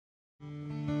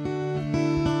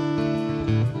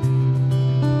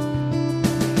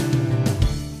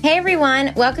Hey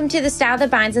everyone, welcome to the Style That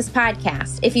Binds Us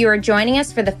podcast. If you are joining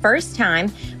us for the first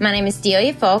time, my name is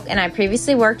Delia Folk and I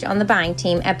previously worked on the buying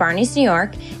team at Barney's New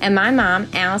York, and my mom,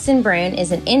 Allison Brune,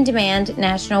 is an in-demand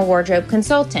national wardrobe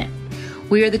consultant.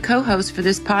 We are the co-hosts for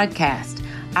this podcast.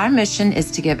 Our mission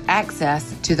is to give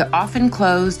access to the often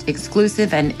closed,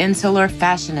 exclusive, and insular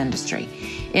fashion industry.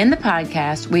 In the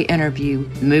podcast, we interview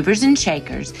movers and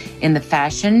shakers in the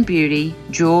fashion, beauty,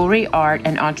 jewelry, art,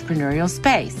 and entrepreneurial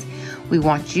space. We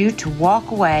want you to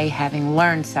walk away having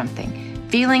learned something,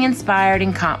 feeling inspired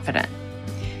and confident.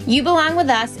 You belong with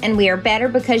us, and we are better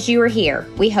because you are here.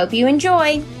 We hope you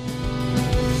enjoy.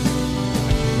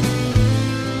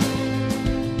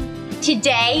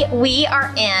 Today, we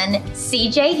are in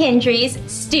CJ Hendry's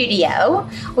studio.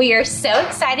 We are so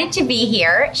excited to be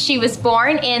here. She was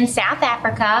born in South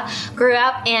Africa, grew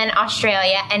up in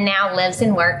Australia, and now lives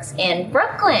and works in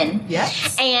Brooklyn.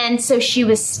 Yes. And so she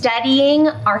was studying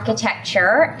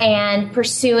architecture and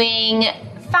pursuing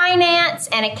finance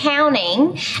and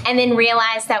accounting, and then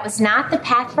realized that was not the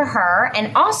path for her,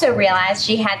 and also realized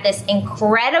she had this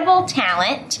incredible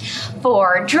talent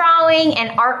for drawing and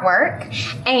artwork,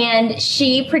 and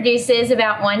she produces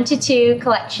about 1 to 2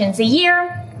 collections a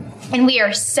year. And we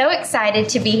are so excited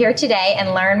to be here today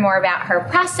and learn more about her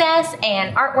process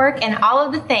and artwork and all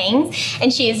of the things.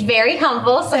 And she is very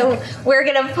humble, so we're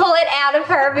going to pull it out of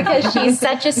her because she's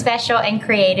such a special and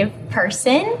creative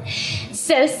person.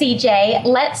 So CJ,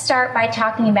 let's start by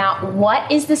talking about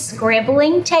what is the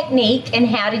scribbling technique and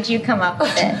how did you come up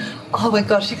with it? Oh my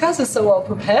gosh, you guys are so well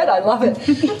prepared. I love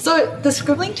it. So the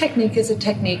scribbling technique is a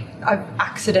technique I've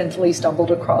accidentally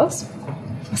stumbled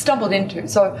into.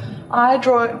 So I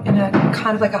draw in a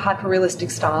kind of like a hyper-realistic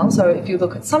style. So if you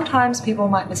look at, sometimes people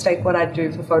might mistake what I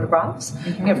do for photographs.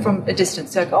 You know, from a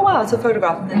distance, they're like, oh wow, it's a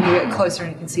photograph, and then you get closer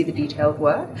and you can see the detailed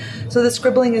work. So the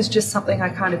scribbling is just something I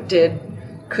kind of did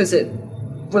because it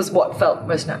was what felt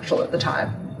most natural at the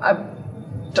time. I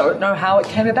don't know how it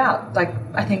came about. Like,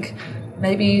 I think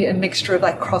maybe a mixture of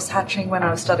like cross-hatching when I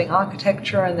was studying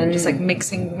architecture, and then just like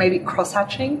mixing maybe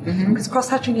cross-hatching. Because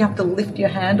cross-hatching, you have to lift your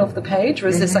hand off the page,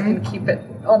 whereas this I can keep it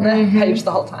on the page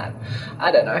the whole time.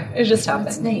 I don't know. It just happened.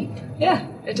 That's neat. Yeah.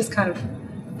 It just kind of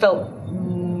felt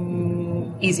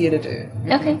easier to do.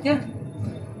 Okay. Yeah.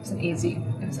 It was an easy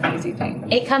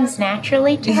thing. It comes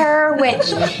naturally to her,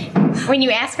 which when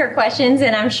you ask her questions,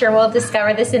 and I'm sure we'll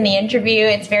discover this in the interview,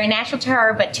 it's very natural to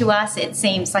her, but to us it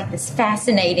seems like this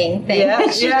fascinating thing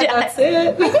that she does. That's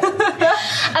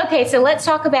it. Okay, so let's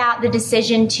talk about the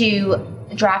decision to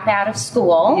drop out of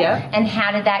school. Yeah. And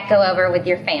how did that go over with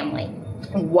your family?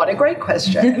 What a great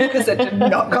question, because it did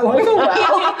not go over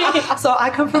well. So I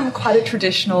come from quite a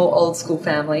traditional old school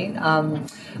family.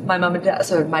 My mum and dad,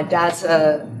 so my dad's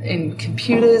in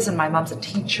computers and my mum's a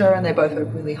teacher, and they both work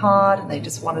really hard, and they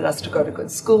just wanted us to go to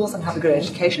good schools and have a good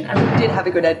education. And we did have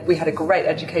we had a great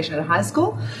education at high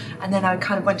school. And then I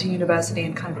kind of went to university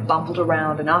and kind of bumbled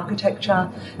around in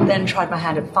architecture, then tried my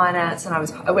hand at finance, and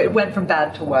it went from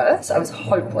bad to worse. I was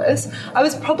hopeless. I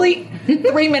was probably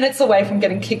 3 minutes away from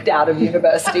getting kicked out of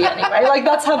university anyway. Like,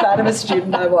 that's how bad of a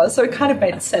student I was. So it kind of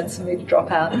made sense for me to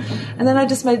drop out. And then I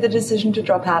just made the decision to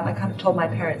drop out, and I kind of told my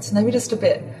parents, and they were just a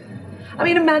bit, I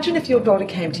mean, imagine if your daughter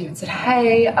came to you and said,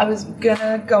 hey, I was going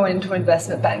to go into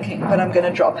investment banking, but I'm going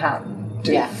to drop out and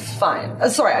do fine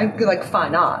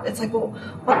art. It's like, well,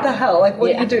 what the hell? Like,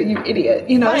 what do you do, you idiot?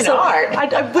 You know, Fine so art.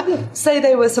 I wouldn't say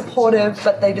they were supportive,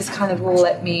 but they just kind of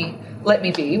let me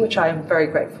be, which I am very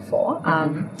grateful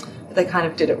for. They kind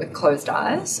of did it with closed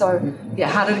eyes. So, yeah,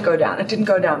 how did it go down? It didn't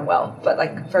go down well, but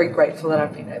like very grateful that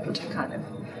I've been able to kind of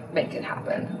make it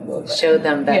happen a little bit. Show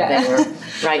them that they were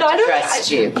right to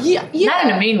trust you. Yeah. Not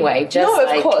in a mean way. Just no,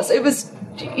 of course. It was,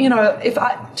 you know,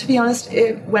 to be honest,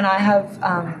 when I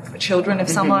have children, if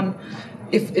someone,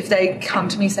 if they come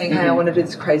to me saying, hey, I want to do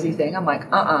this crazy thing, I'm like,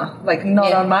 like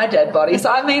not on my dead body. So,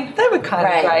 I mean, they were kind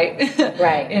of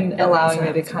great in allowing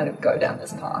me to kind of go down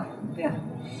this path. Yeah.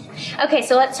 Okay,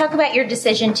 so let's talk about your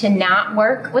decision to not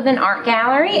work with an art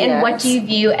gallery, and what do you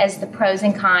view as the pros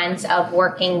and cons of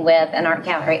working with an art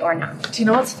gallery or not? Do you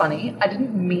know what's funny? I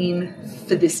didn't mean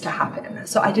for this to happen.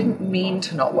 So I didn't mean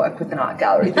to not work with an art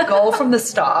gallery. The goal from the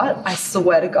start, I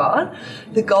swear to God,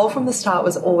 the goal from the start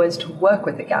was always to work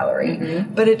with a gallery.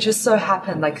 But it just so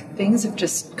happened, like, things have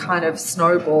just kind of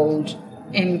snowballed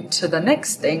into the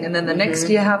next thing, and then the next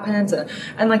year happens,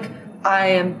 and like, I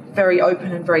am very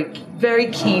open and very,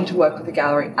 very keen to work with a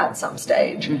gallery at some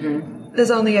stage. There's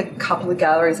only a couple of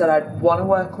galleries that I'd want to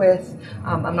work with.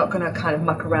 I'm not going to kind of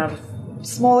muck around with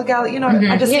smaller gallery. You know,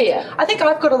 I think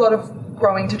I've got a lot of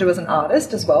growing to do as an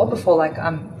artist as well before like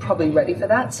I'm probably ready for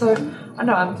that. So I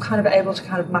know I'm kind of able to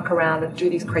kind of muck around and do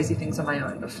these crazy things on my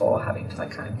own before having to like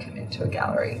kind of commit to a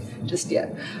gallery just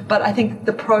yet. But I think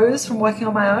the pros from working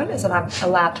on my own is that I'm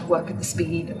allowed to work at the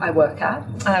speed I work at,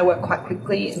 and I work quite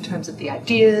quickly in terms of the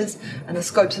ideas and the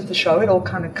scopes of the show. It all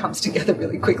kind of comes together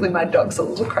really quickly. My dog's a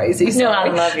little crazy. No, I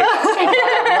love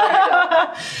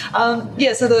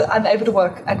you. So I'm able to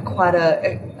work at quite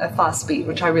a fast speed,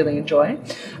 which I really enjoy.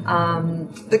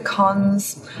 The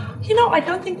cons, I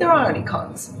don't think there are any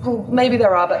cons. Well, maybe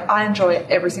there are, but I enjoy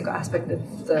every single aspect of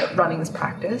running this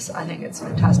practice. I think it's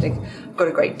fantastic. I've got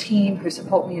a great team who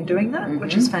support me in doing that,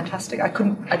 which is fantastic. I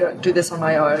don't do this on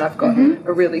my own. I've got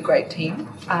a really great team,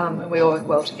 and we all work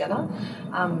well together.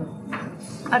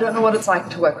 I don't know what it's like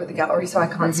to work with a gallery, so I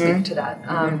can't speak to that.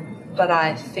 But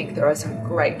I think there are some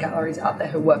great galleries out there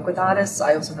who work with artists.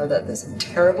 I also know that there's some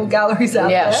terrible galleries out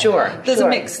there. Yeah, sure. There's a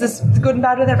mix. There's good and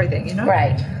bad with everything,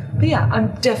 Right. But yeah,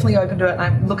 I'm definitely open to it, and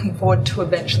I'm looking forward to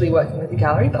eventually working with a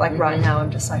gallery. But like right now,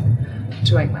 I'm just like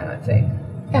doing my own thing.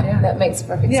 Yeah, that makes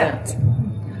perfect sense.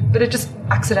 But it just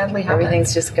accidentally happened.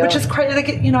 Everything's just going. Which is crazy. Like,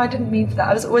 I didn't mean for that.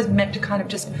 I was always meant to kind of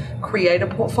just create a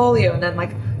portfolio and then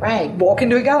like walk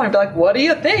into a gallery and be like, what do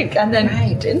you think? And then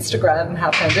Instagram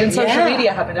happened and social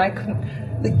media happened. And I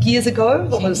couldn't, like years ago,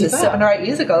 what was this, 7 or 8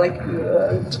 years ago, like, I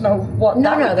don't know what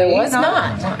that would there be, was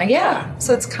not. Yeah.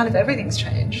 So it's kind of everything's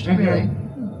changed, really.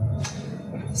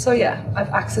 So yeah, I've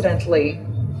accidentally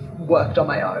worked on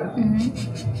my own.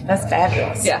 That's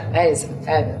fabulous. Yeah. That is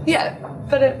fabulous. Yeah,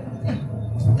 but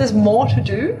there's more to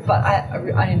do, but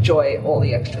I enjoy all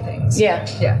the extra things. Yeah.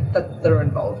 Yeah, that are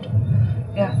involved.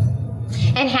 Yeah.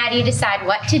 And how do you decide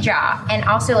what to draw? And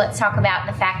also let's talk about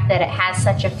the fact that it has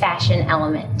such a fashion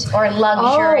element or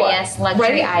luxurious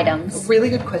luxury items. Really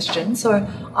good question. So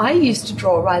I used to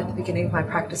draw right at the beginning of my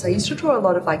practice. I used to draw a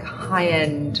lot of like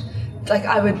high-end, like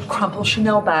I would crumple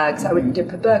Chanel bags, I would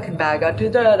dip a Birkin bag, I'd do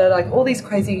like all these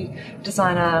crazy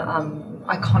designer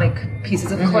iconic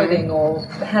pieces of clothing or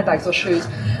handbags or shoes.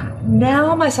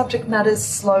 Now my subject matter is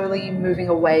slowly moving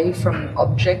away from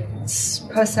objects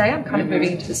per se. I'm kind of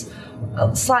moving into this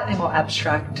slightly more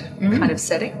abstract kind of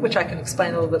setting, which I can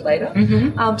explain a little bit later.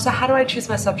 So how do I choose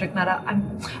my subject matter? I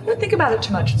don't think about it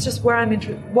too much. It's just what I'm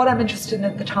interested in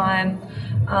at the time.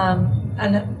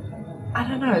 And I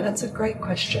don't know. That's a great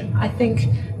question. I think,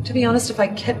 to be honest, if I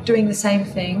kept doing the same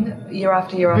thing year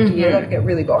after year after year, that'd get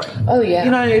really boring. Oh, yeah.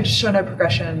 You just show no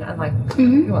progression and like,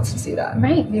 who wants to see that?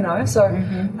 Right. So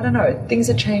I don't know. Things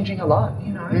are changing a lot,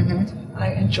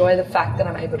 I enjoy the fact that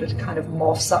I'm able to kind of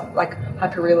morph up like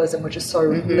hyperrealism, which is so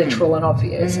literal and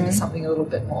obvious, into something a little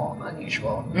bit more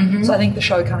unusual. So I think the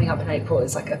show coming up in April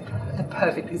is like a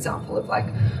perfect example of like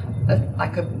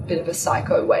a bit of a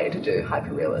psycho way to do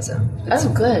hyperrealism.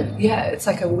 Oh, good. Yeah, it's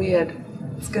like a weird.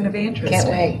 It's going to be interesting. Can't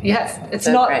wait. Yeah, it's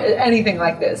so not great. Anything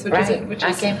like this, which is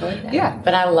I can't believe that. Yeah,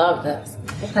 but I love this.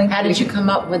 Well, How did you come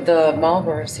up with the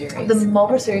Marlboro series? The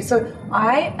Marlboro series. So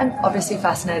I am obviously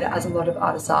fascinated, as a lot of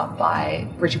artists are, by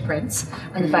Richard Prince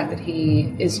and the fact that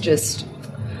he is just,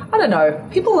 I don't know,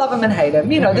 people love him and hate him.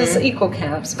 There's equal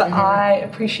camps, but I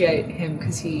appreciate him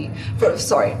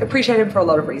appreciate him for a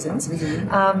lot of reasons.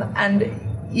 And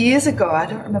years ago, I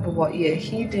don't remember what year,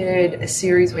 he did a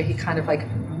series where he kind of like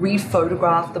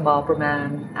re-photographed the Marlboro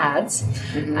Man ads.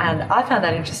 And I found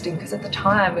that interesting because at the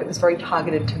time it was very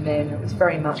targeted to men. It was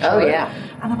very macho. Oh, yeah.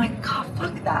 And I'm like, God,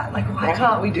 fuck that. Like, why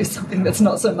can't we do something that's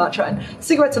not so macho? And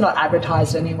cigarettes are not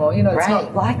advertised anymore. It's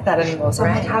not like that anymore. So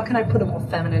I'm like, how can I put a more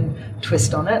feminine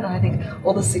twist on it? And I think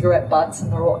all the cigarette butts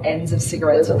and they're all ends of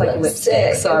cigarettes with like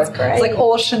lipstick. So it's like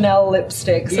all Chanel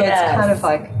lipstick. So it's kind of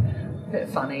like a bit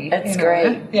funny. It's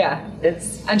great. Yeah.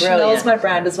 It's and brilliant. Chanel's my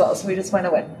brand as well. So we just went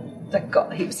away.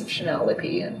 Got heaps of Chanel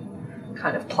lippy and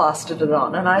kind of plastered it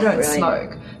on. And I don't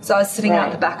smoke. So I was sitting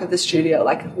out the back of the studio,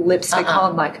 like lipstick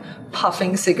on, like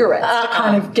puffing cigarettes to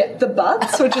kind of get the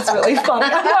butts, which is really fun.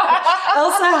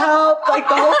 Also helped, like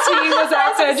the whole team was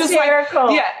out there just hysterical.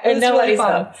 Like, it was really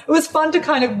fun. Helped. It was fun to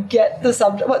kind of get the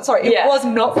subject. It was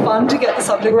not fun to get the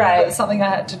subject, but it's something I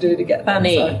had to do to get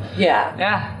funny. So,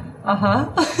 yeah.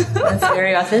 That's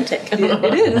very authentic. It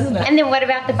is, isn't it? And then what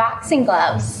about the boxing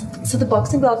gloves? So the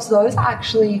boxing gloves, those are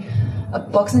actually a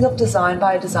boxing glove designed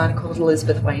by a designer called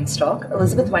Elizabeth Wainstock.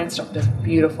 Elizabeth Wainstock does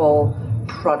beautiful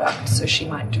product. So she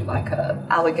might do like a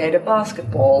alligator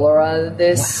basketball or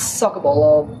this soccer ball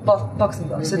or boxing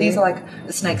gloves. So these are like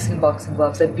the snakeskin boxing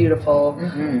gloves. They're beautiful.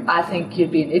 I think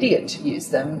you'd be an idiot to use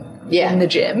them in the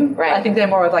gym. Right. I think they're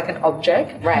more of like an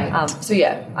object. Right.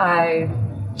 I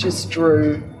just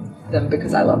drew them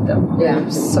because I love them. Yeah. They're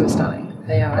so stunning.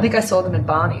 They are. I think I saw them in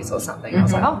Barney's or something. I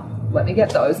was like, oh, let me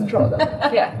get those and draw them.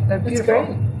 Yeah, they're beautiful.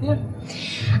 Great. Yeah.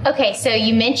 Okay, so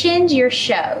you mentioned your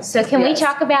shows. So can we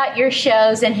talk about your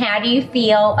shows and how do you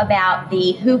feel about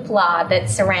the hoopla that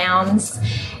surrounds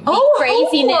the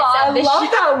craziness of the show?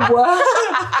 I love that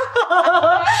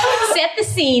word. Set the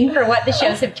scene for what the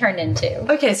shows have turned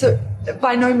into. Okay, so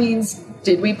by no means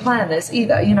did we plan this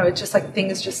either. You know, it's just like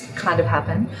things just kind of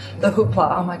happen. The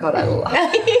hoopla, oh my God, I love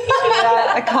it.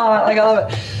 Yeah, I can't, like I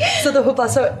love it. So the hoopla,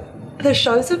 so the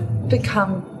shows have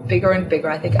become bigger and bigger.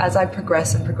 I think as I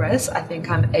progress, I think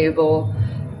I'm able,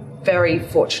 very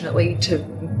fortunately, to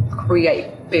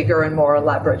create bigger and more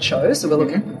elaborate shows. So we're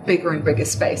looking at bigger and bigger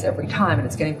space every time, and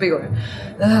it's getting bigger.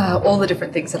 All the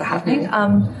different things that are happening.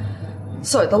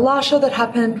 So the last show that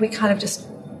happened, we kind of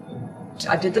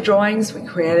I did the drawings, we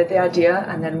created the idea,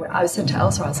 and then I said to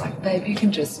Elsa, I was like, babe, you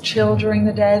can just chill during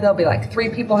the day. There'll be like 3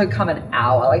 people who come an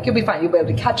hour. Like, you'll be fine. You'll be able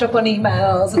to catch up on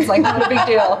emails. It's like not a big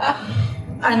deal.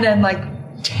 And then like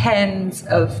tens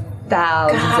of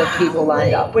thousands of people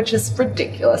lined up, which is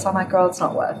ridiculous. I'm like, girl, it's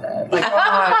not worth it. Like, go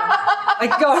home.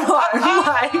 Like, go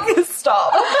home. Like,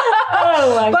 stop.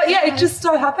 But yeah, it just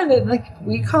so happened. And like,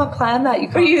 we can't plan that. You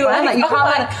can't plan that. You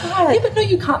can't. Yeah, but no,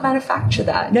 you can't manufacture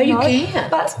that. No, you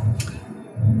can't. But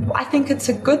I think it's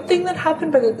a good thing that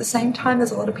happened. But at the same time,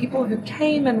 there's a lot of people who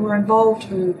came and were involved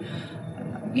who,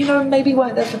 you know, maybe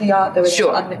weren't there for the art. They were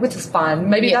there, which is fine.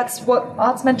 Maybe that's what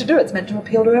art's meant to do. It's meant to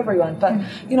appeal to everyone. But,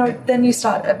 you know, then you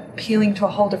start appealing to a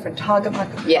whole different target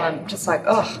market. Yeah. I'm just like,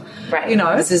 oh, right. You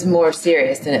know. This is more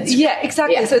serious than Instagram. Yeah,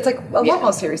 exactly. Yeah. So it's like a lot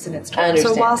more serious than Instagram. I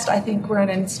understand. So whilst I think we're in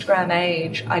an Instagram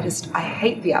age, I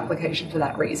hate the application for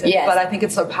that reason. Yes. But I think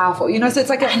it's so powerful. You know, so it's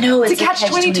like it's a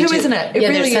catch-22, isn't it? It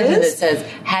really there's something is. that says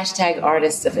hashtag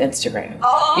artists of Instagram.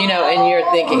 Oh. You know, and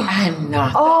you're thinking, I'm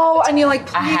not. Oh, and you're like,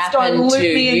 please I happen don't loop to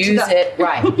me into use that. it.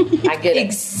 Right. I get it.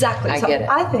 Exactly. I So get it.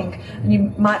 I think, and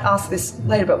you might ask this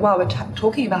later, but while we're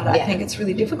talking about it, I think it's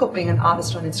really difficult being an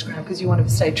artist on Instagram because you want to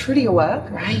stay true to your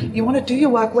work. Right. You want to do your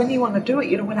work when you want to do it.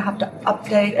 You don't want to have to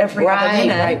update every other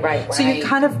minute. Right. So you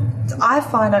kind of, I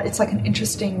find it's like an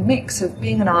interesting mix of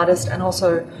being an artist and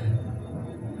also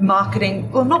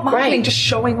marketing, well, not marketing, just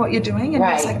showing what you're doing. And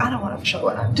it's like, I don't want to show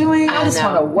what I'm doing. I just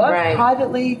want to work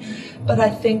privately. But I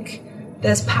think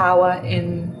there's power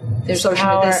in social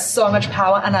media. There's so much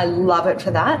power, and I love it for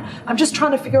that. I'm just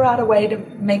trying to figure out a way to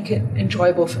make it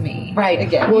enjoyable for me. Right.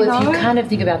 Again, well, if you kind of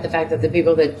think about the fact that the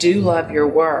people that do love your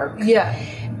work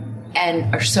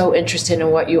and are so interested in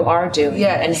what you are doing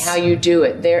and how you do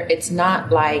it, it's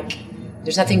not like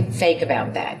there's nothing fake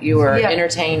about that. You are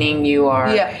entertaining. You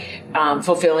are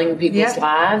fulfilling people's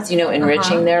lives, you know,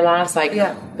 enriching their lives. Like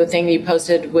the thing you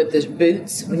posted with the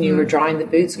boots, when you were drawing the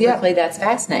boots quickly, that's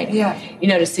fascinating. You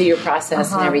know, to see your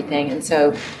process and everything. And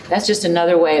so that's just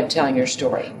another way of telling your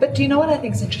story. But do you know what I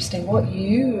think is interesting? What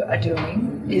you are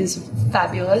doing is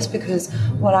fabulous, because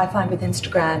what I find with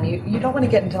Instagram, you don't want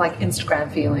to get into like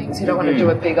Instagram feelings. You don't want to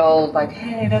do a big old like,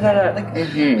 hey, like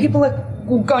people are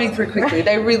going through quickly.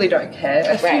 They really don't care.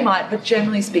 A few might, but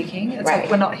generally speaking, it's like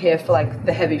we're not here for like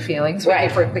the heavy feelings. We're here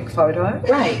for a quick photo.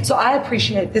 So I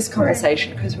appreciate this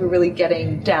conversation because we're really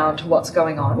getting down to what's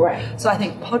going on. So I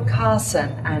think podcasts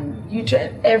and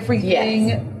YouTube,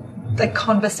 everything, like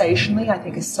conversationally, I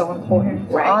think is so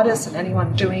important for artists and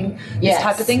anyone doing this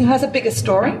type of thing who has a bigger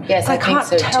story. I can't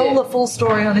tell the full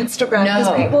story on Instagram because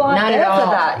people aren't there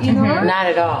for that, you know? Not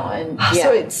at all. And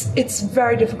so it's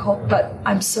very difficult, but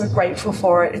I'm so grateful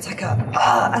for it. It's like and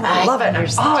I love it.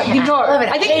 You know, love it.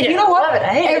 I think you know what?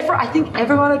 I think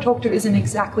everyone I talk to is in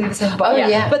exactly the same boat.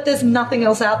 But there's nothing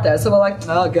else out there, so we're like,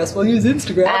 I guess we'll use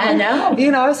Instagram. I know.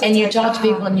 You know, so and you talk to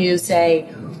people and you say,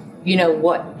 you know,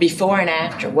 what before and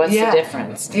after, what's the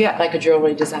difference? Like a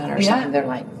jewelry designer or something, they're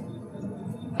like,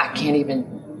 I can't even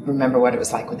remember what it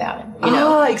was like without it. You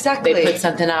know, exactly. They put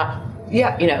something up, you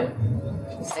know,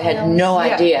 they had no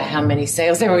idea how many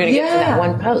sales they were going to get from that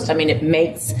one post. I mean, it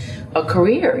makes a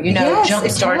career, you know, jump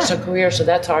starts a career, so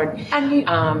that's hard. And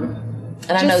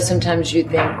I know sometimes you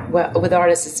think, well, with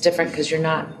artists it's different because you're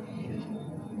not,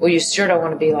 well, you sure don't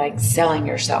want to be like selling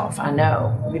yourself. I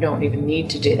know you don't even need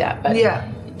to do that, but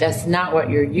that's not what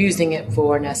you're using it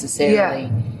for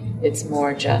necessarily. It's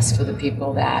more just for the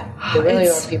people that really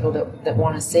are people that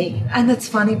want to see. And it's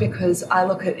funny because I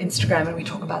look at Instagram, and we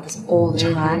talk about this all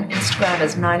the time. Instagram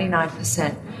is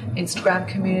 99% Instagram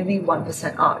community,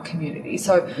 1% art community.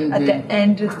 So at the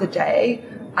end of the day,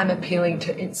 I'm appealing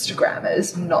to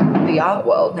Instagrammers, not the art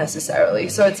world necessarily.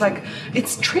 So it's like,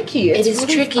 it's tricky. It is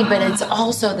really tricky, but it's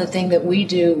also the thing that we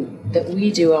do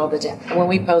all the time. When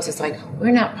we post, it's like,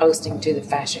 we're not posting to the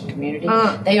fashion community.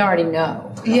 They already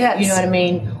know. Yes. You know what I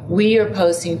mean? We are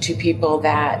posting to people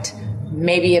that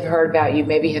maybe have heard about you,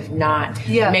 maybe have not,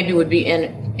 maybe would be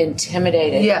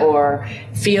intimidated or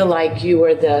feel like you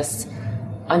were this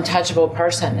untouchable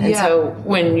person. And so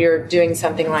when you're doing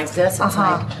something like this, it's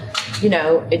like, you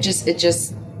know,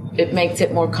 it makes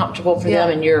it more comfortable for them,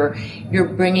 and you're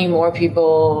bringing more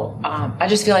people. I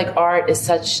just feel like art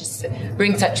is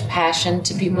brings such passion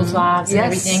to people's lives and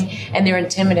everything, and they're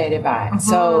intimidated by it.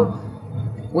 So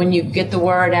when you get the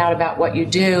word out about what you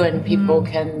do, and people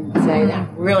can say that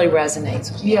really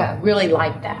resonates with me. I really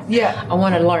like that. I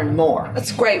want to learn more.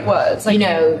 That's great words. Like, you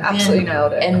know, absolutely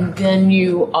nailed it. And then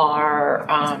you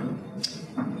are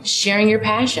sharing your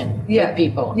passion with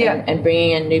people and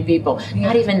bringing in new people.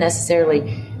 Not even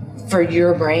necessarily for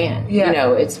your brand. You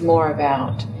know, it's more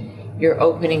about you're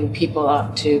opening people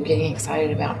up to getting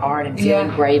excited about art and feeling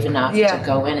brave enough to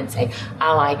go in and say,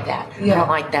 I like that. I don't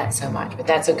like that so much, but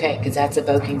that's okay, because that's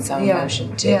evoking some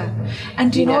emotion too.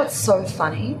 And do you know what's so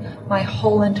funny? My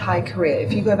whole entire career,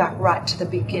 if you go back right to the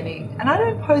beginning, and I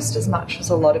don't post as much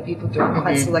as a lot of people do, I'm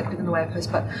quite selective in the way I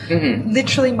post, but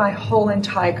literally my whole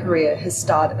entire career has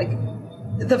started,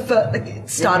 it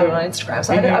started on Instagram.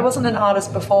 So I wasn't an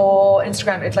artist before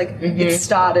Instagram. It's like it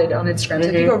started on Instagram. So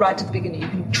if you go right to the beginning, you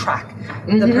can track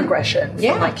the progression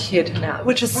from like here to now,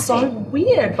 which is so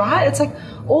weird, right? It's like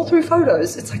all through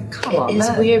photos. It's like, come on, it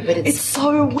is weird, but it's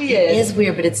so weird. It is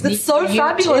weird, but it's so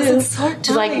fabulous. It's so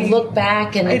to like look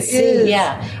back and see.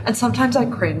 And sometimes I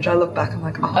cringe. I look back. I'm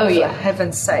like, for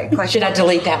heaven's sake! Like, should I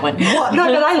delete that one? What? No,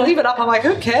 but I leave it up. I'm like,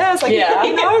 who cares? Like,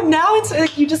 you know, now it's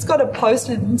like you just got to post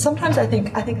it. And sometimes I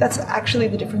think that's actually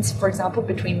the difference, for example,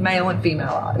 between male and female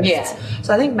artists.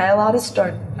 So I think male artists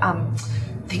don't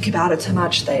think about it so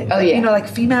much. They, you know, like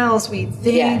females, we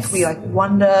think, we like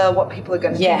wonder what people are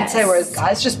going to think and say, whereas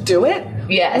guys just do it.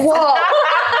 Whoa.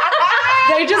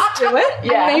 They just do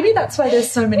it. And maybe that's why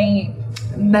there's so many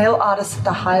male artists at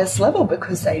the highest level,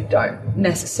 because they don't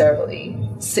necessarily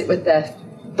sit with their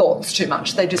thoughts too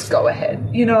much. They just go ahead.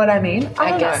 You know what I mean?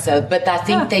 I guess so. But I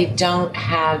think they don't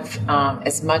have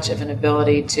as much of an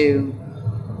ability to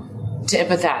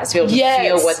empathize, to be able to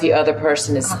feel what the other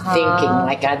person is thinking.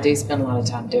 Like I do spend a lot of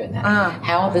time doing that.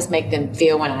 How will this make them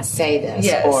feel when I say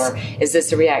this? Or is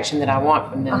this a reaction that I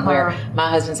want from them? Where my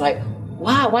husband's like,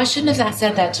 why shouldn't have I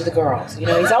said that to the girls? You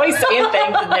know, he's always saying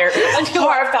things and they're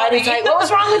horrified. He's like, what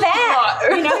was wrong with that?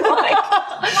 You know,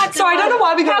 like, so I don't know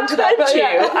why we got into that. But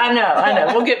I know.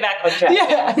 We'll get back on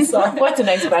track. What's the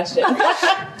next question?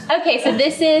 Okay, so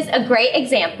this is a great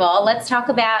example. Let's talk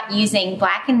about using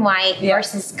black and white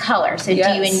versus color. So do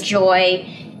you enjoy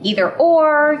either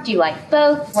or? Do you like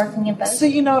both, working in both? So,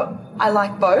 you know, I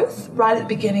like both. Right at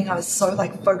the beginning, I was so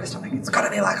like focused on like, it's got to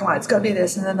be black and white, it's got to be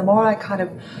this. And then the more I kind of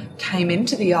came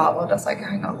into the art world, I was like,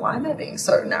 hang on, why am I being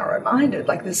so narrow-minded?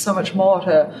 Like there's so much more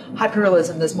to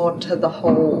hyperrealism. There's more to the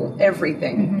whole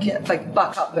everything. Get, like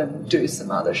buck up and do some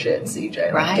other shit,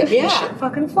 CJ. Like, get this shit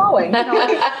fucking flowing. You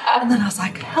know? And then I was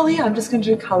like, hell yeah, I'm just going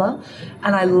to do color.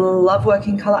 And I love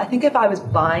working color. I think if I was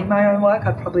buying my own work,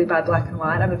 I'd probably buy black and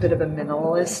white. I'm a bit of a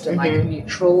minimalist and like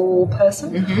neutral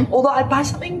person. Although I'd buy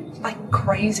something like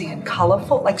crazy and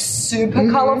colorful, like super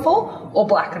colorful, or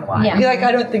black and white. Like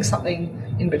I don't think something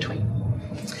in between.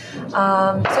 So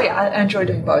I enjoy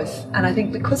doing both. And I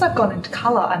think because I've gone into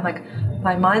color, I'm like,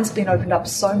 my mind's been opened up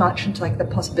so much into like the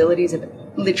possibilities of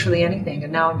literally anything.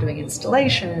 And now I'm doing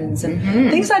installations and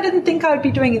things I didn't think I would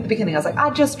be doing at the beginning. I was like,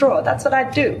 I just draw. That's what I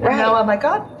do. And now I'm like,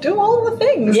 I do all the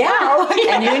things. Now. Like,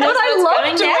 and who knows I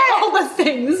love doing all the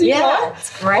things. You know?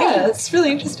 It's great. Yeah, it's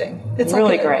really interesting. It's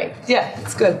really great. Yeah,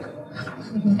 it's good.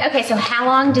 Okay, so how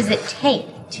long does it take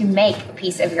to make a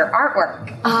piece of your artwork?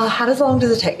 How long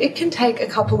does it take? It can take a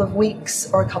couple of weeks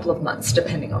or a couple of months,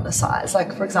 depending on the size.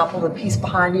 Like, for example, the piece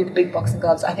behind you, the big boxing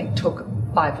gloves, I think took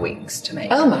 5 weeks to make.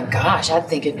 Oh my gosh, I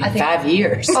think it'd be 5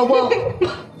 years. Oh,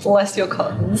 well, bless your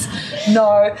cottons.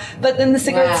 No, but then the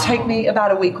cigarettes take me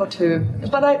about a week or two.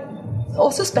 But I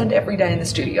also spend every day in the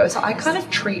studio, so I kind of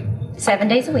treat 7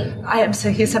 days a week. I am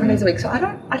here 7 days a week, so I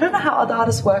don't know how other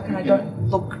artists work, and I don't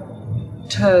look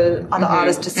to other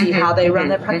artists to see how they run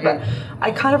their practice. But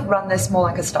I kind of run this more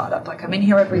like a startup. Like I'm in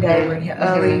here every day, we're in here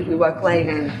early, we work late,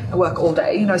 I work all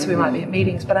day, you know, so we might be at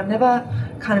meetings, but I'm never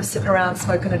kind of sitting around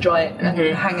smoking a joint and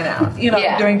hanging out, you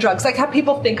know, doing drugs. Like how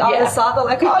people think artists are, they're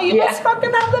like, oh, you must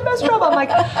fucking have the best job. I'm like,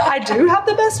 I do have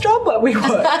the best job, but we work.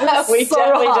 We so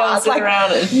definitely hard. Don't sit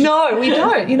around and... No, we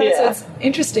don't. You know, so it's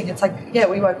interesting. It's like,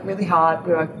 we work really hard,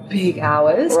 we work big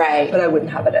hours, but I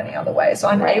wouldn't have it any other way. So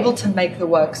I'm able to make the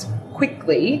works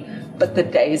quickly, but the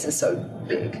days are so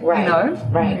big, you know?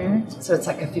 So it's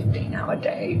like a 15-hour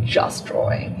day just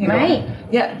drawing, you know?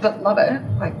 Yeah, but love it.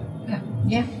 Like,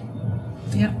 yeah.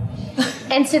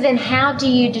 And so then how do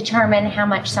you determine how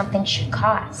much something should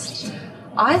cost?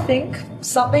 I think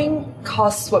something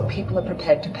costs what people are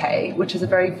prepared to pay, which is a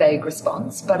very vague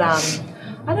response. But I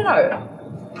don't know.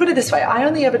 Put it this way, I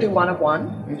only ever do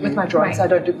one-of-one with my drawings. I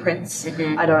don't do prints.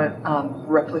 I don't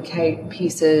replicate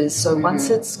pieces. So once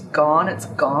it's gone,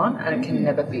 and it can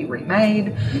never be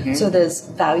remade. So there's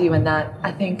value in that.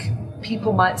 I think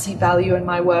people might see value in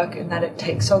my work in that it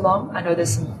takes so long. I know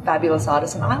there's some fabulous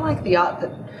artists, and I like the art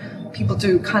that people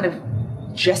do kind of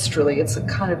gesturally. It's a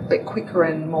kind of a bit quicker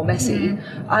and more messy.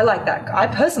 I like that. I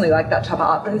personally like that type of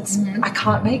art, but it's I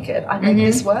can't make it. I make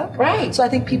this work. Right. So I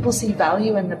think people see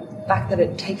value in the fact that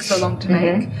it takes so long to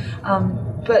make.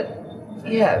 But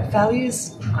yeah, value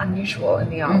is unusual in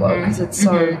the artwork because it's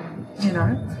so,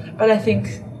 but I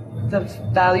think the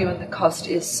value and the cost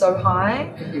is so high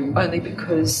only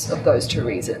because of those two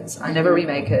reasons. I never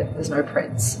remake it, there's no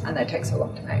prints, and they take so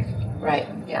long to make. Right.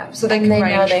 Yeah. So they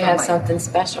know they have something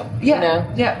special.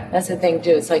 Yeah. Yeah. That's the thing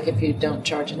too. It's like if you don't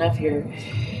charge enough,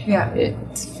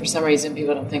 it's, for some reason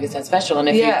people don't think it's that special. And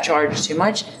if you charge too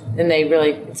much, then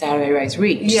it's out of everybody's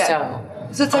reach. Yeah.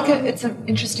 So it's like it's an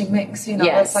interesting mix,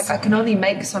 It's like I can only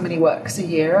make so many works a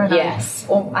year, and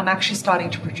I'm actually starting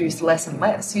to produce less and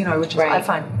less, which is I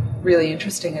find really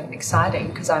interesting and exciting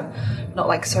because I'm not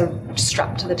like so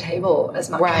strapped to the table as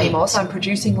much anymore. So I'm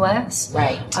producing less.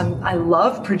 Right. I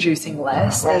love producing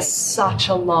less. There's such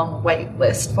a long wait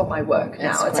list for my work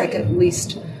now. It's like at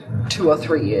least 2 or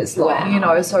 3 years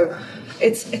long, So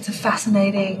it's a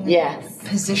fascinating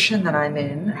position that I'm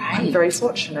in. Right. I'm very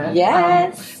fortunate.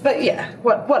 Yes. But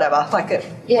whatever. Like it.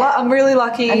 Yeah. Well, I'm really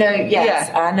lucky. I know. Yes.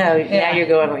 Yeah. I know. Yeah. Now you're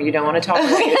going where you don't want to talk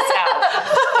about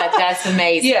yourself. But that's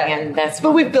amazing. Yeah. And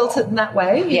but we've built it in that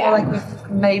way. Like we've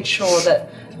made sure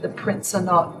that the prints are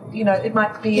not, it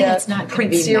might be a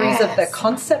print series of the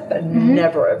concept, but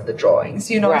never of the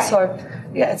drawings, Right. So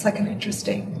it's like an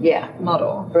interesting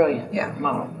model. Brilliant. Yeah.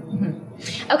 Model.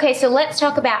 Okay, so let's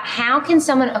talk about how can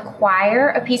someone acquire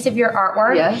a piece of your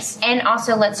artwork? Yes. And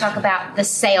also let's talk about the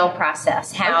sale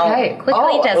process. How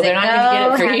quickly does it they're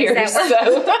not going to get it for years.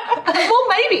 Well,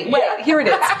 maybe. Wait, here it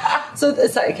is.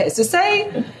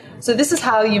 So this is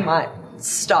how you might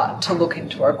start to look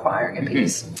into acquiring a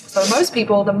piece. So most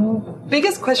people, the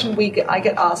biggest question I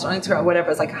get asked on Instagram or whatever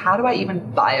is like, how do I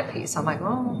even buy a piece? I'm like,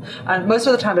 and most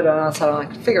of the time I don't answer. I'm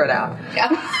like, figure it out.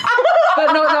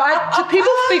 But no,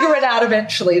 people figure it out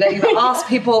eventually. They either ask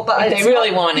people, but if they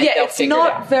really want it, they'll it's figure not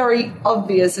it out. very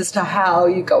obvious as to how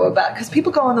you go about. Because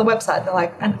people go on the website, they're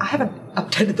like, and I haven't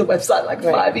updated the website like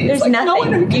 5 years. There's like, nothing. No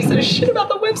one who gives a shit about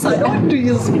the website. No one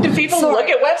does. Do people look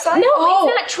at websites? No,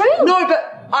 it's not true. No,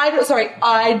 but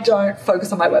I don't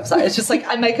focus on my website. It's just like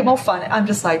I make it more fun. I'm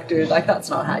just like, dude, like that's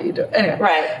not how you do it.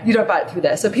 Anyway, you don't buy it through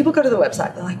there. So people go to the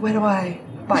website. They're like, where do I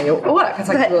buy your work? It's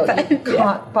like, well, you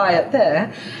can't buy it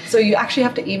there. So you actually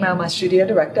have to email my studio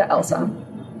director, Elsa.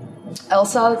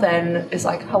 Elsa then is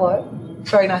like, hello,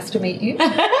 very nice to meet you.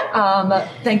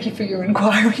 Thank you for your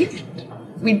inquiry.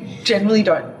 We generally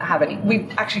don't have any. We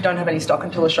actually don't have any stock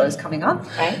until the show's coming up.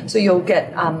 Right. So you'll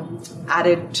get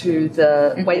added to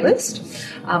the wait list.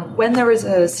 When there is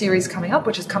a series coming up,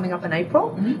 which is coming up in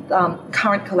April,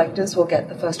 current collectors will get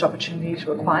the first opportunity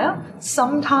to acquire.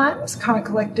 Sometimes current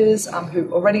collectors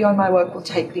who already own my work will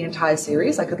take the entire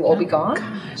series, like it'll all be gone.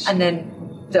 And then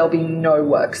there'll be no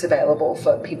works available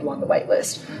for people on the wait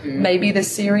list. Maybe this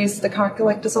series, the current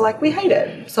collectors are like, we hate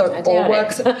it. So all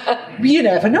works, you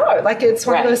never know. Like it's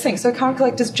one of those things. So current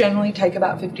collectors generally take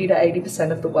about 50 to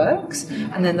 80% of the works.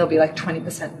 And then there'll be like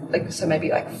 20%, so maybe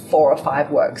like 4 or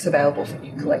 5 works available for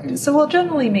new collectors. So we'll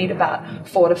generally need about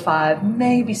 4 to 5,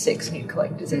 maybe 6 new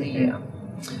collectors in a year.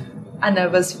 And there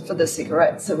was, for the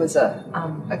cigarettes, there was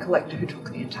a collector who took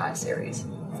the entire series.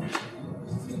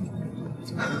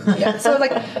 So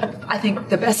like I think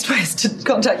the best way is to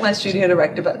contact my studio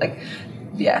director, but like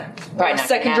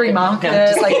secondary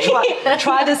marketers, like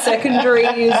try the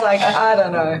secondaries, like I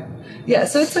don't know.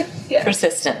 So it's like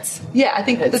persistence. I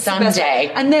think that's someday. The best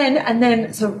way. And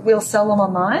then so we'll sell them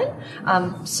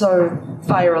online. So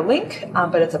via a link,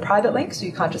 but it's a private link, so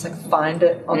you can't just like find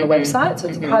it on the website. So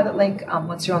it's a private link.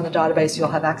 Once you're on the database, you'll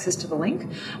have access to the link.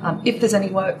 If there's any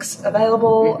works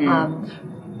available,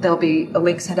 there'll be a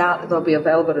link sent out. They'll be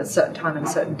available at a certain time and a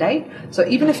certain date. So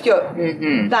even if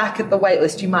you're back at the wait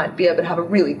list, you might be able to have a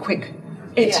really quick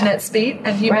internet speed,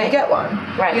 and you may get one.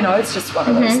 Right. It's just one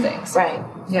of those things. Right.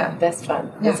 Yeah. That's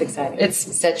fun. That's exciting. It's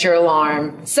set your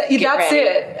alarm. That's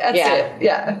it.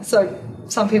 Yeah. So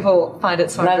some people find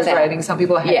it so invigorating. Some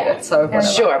people hate it. So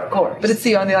sure, of course. But it's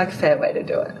the only like fair way to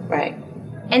do it. Right.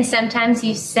 And sometimes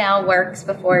you sell works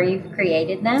before you've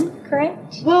created them,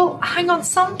 correct? Well, hang on.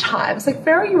 Sometimes, like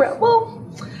very rare. Well,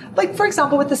 like for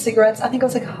example, with the cigarettes, I think I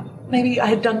was like maybe I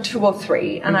had done 2 or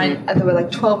 3, and and there were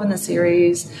like 12 in the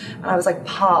series, and I was like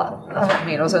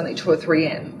I was only 2 or 3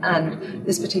 in, and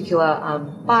this particular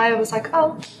buyer was like,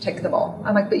 "Oh, take them all."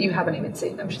 I'm like, "But you haven't even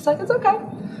seen them." She's like, "It's okay,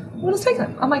 we'll just take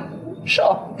them." I'm like,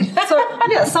 "Sure." So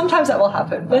yeah, sometimes that will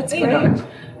happen. But, That's great.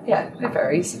 Yeah, it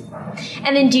varies.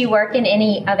 And then do you work in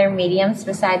any other mediums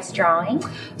besides drawing?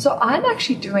 So I'm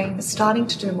actually starting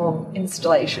to do more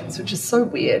installations, which is so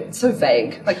weird, so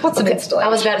vague. Like, what's an installation?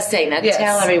 I was about to say, now Yes.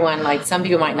 tell everyone, like, some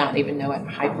people might not even know what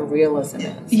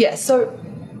hyperrealism is. Yes, so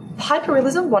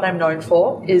hyperrealism, what I'm known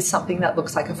for, is something that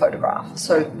looks like a photograph.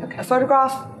 So a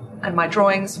photograph and my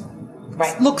drawings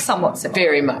look somewhat similar.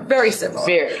 Very much. Very similar.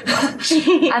 Very much.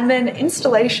 And then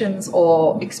installations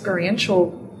or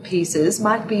experiential pieces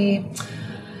might be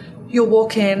you'll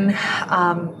walk in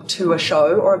to a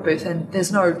show or a booth and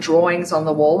there's no drawings on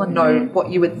the wall and no what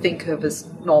you would think of as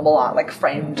normal art, like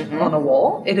framed on a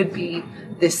wall. It'd be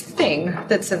this thing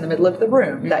that's in the middle of the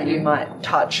room that you might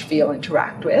touch, feel,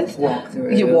 interact with. Walk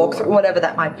through. You walk through, whatever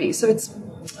that might be. So it's,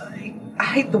 I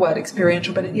hate the word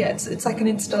experiential, but it's like an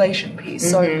installation piece.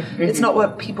 So it's not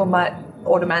what people might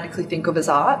automatically think of as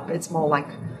art, but it's more like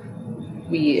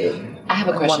weird. I have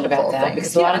a question about that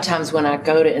because a lot of times when I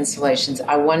go to installations,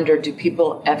 I wonder, do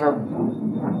people ever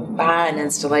buy an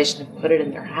installation and put it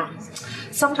in their house?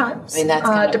 Sometimes. I mean, that's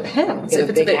kind of depends. if If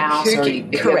it's it's a big a bit house or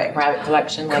kooky. if you have a private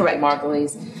collection like the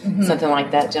Margulies, something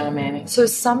like that, John Manning. So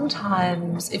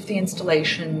sometimes if the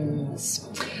installations,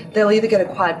 they'll either get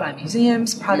acquired by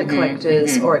museums, private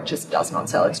collectors, or it just does not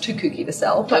sell. It's too kooky to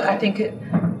sell. But I think it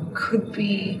could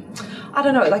be, I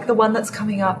don't know, like the one that's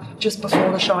coming up just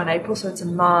before the show in April, so it's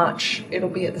in March. It'll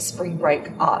be at the Spring Break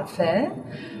Art Fair,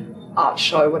 art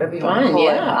show, whatever you want to call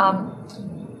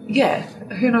it.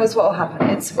 Who knows what will happen?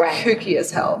 It's kooky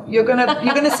as hell. You're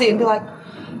gonna see it and be like,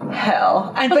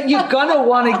 hell, but you're gonna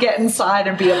want to get inside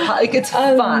and be a part. Like, it's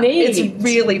fun. Neat. It's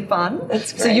really fun.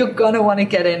 That's great. So you're gonna want to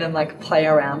get in and like play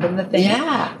around in the thing.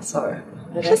 Yeah. So.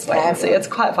 That's Just wait and see. It's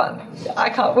quite fun. I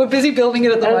can't. We're busy building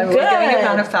it at the moment. Good. We're getting it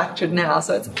manufactured now,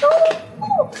 so it's.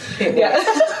 Yeah.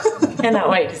 Cannot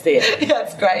wait to see it. Yeah,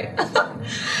 it's great.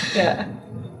 Yeah.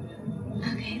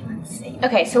 Okay, let's see.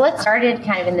 Okay, so let's started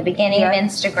kind of in the beginning of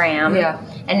Instagram. Yeah.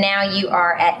 And now you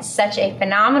are at such a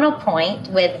phenomenal point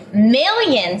with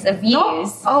millions of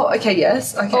views. Oh, okay,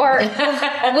 yes. Okay. Or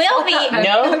will be.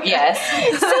 No, yes.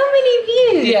 So many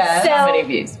views. Yeah. So many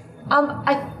views.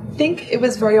 I think it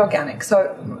was very organic.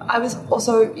 So I was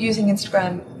also using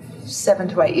Instagram 7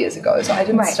 to 8 years ago. So I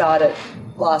didn't start it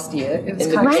last year. It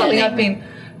was kind of something I've been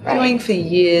doing for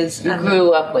years. You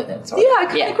grew up with it. I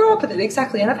kind of grew up with it,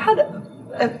 exactly. And I've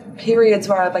had periods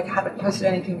where I've haven't posted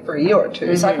anything for a year or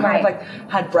two. So I've kind of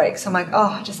had breaks. I'm like,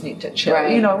 I just need to chill,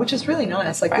 which is really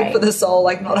nice. Like good for the soul,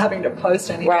 like not having to post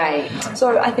anything. Right.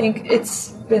 So I think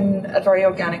it's been a very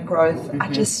organic growth.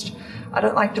 I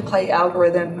don't like to play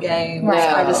algorithm games.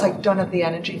 Right. I just don't have the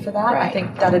energy for that. Right. I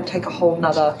think that'd take a whole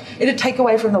nother, it'd take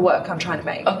away from the work I'm trying to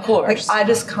make. Of course. Like I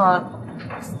just can't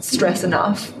stress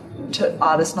enough to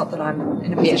artists, not that I'm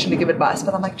in a position to give advice,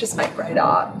 but I'm like, just make great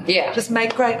art. Yeah. Just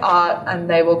make great art and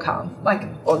they will come.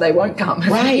 Or they won't come.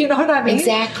 Right. You know what I mean?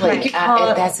 Exactly. Like you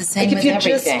can't, that's the same with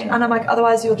everything. And I'm like,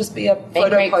 otherwise you'll just be a Make photo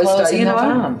great poster, clothes you and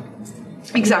know?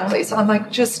 Exactly. So I'm like,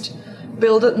 just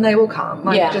build it and they will come.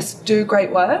 Like just do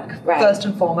great work first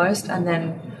and foremost, and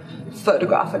then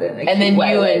photograph it in a and then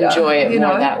way you later, enjoy it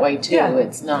more that way too. Yeah.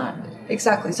 It's not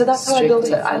exactly. So that's how I built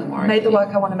it. I marketing. made the work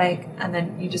I want to make, and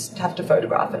then you just have to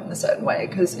photograph it in a certain way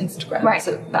because Instagram is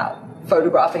about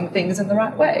photographing things in the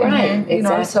right way. Right. You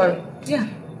know. Exactly.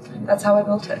 So that's how I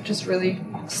built it. Just really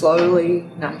slowly,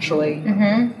 naturally,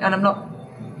 and I'm not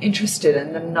interested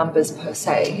in the numbers per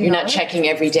se. You're not checking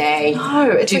every day.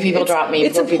 No, Two people drop me.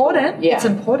 It's important. Yeah. It's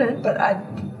important, but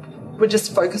we're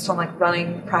just focused on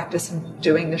running practice and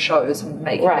doing the shows and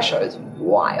making the shows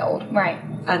wild. Right.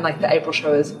 And the April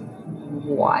show is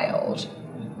wild.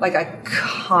 Like I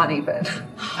can't even.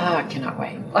 I cannot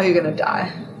wait. Oh, you're gonna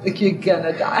die. You're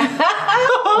gonna die.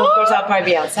 Well, of course, I'll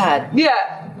probably be outside.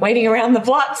 Yeah. Waiting around the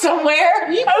block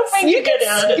somewhere. You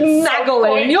can snuggle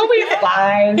in. You'll be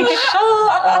fine.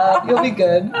 You'll be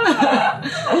good.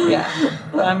 Yeah.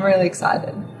 But I'm really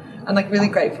excited. I'm really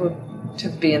grateful to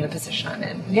be in the position I'm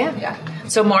in. Yeah.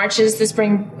 So March is the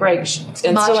spring break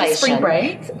installation. March is spring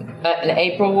break. And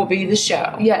April will be the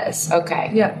show. Yes. Okay.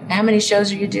 Yeah. How many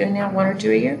shows are you doing now? 1 or 2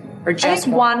 a year? Or just I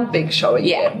think one big show a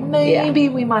year. Yeah. Maybe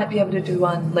we might be able to do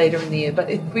one later in the year, but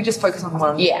we just focus on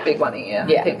one big one a year.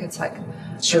 Yeah. I think it's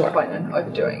no point in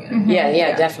overdoing it.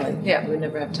 Yeah, definitely. Yeah. We would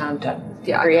never have time to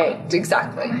create.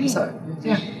 Exactly. Right. So,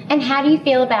 yeah. And how do you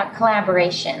feel about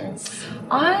collaborations?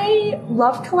 I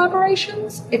love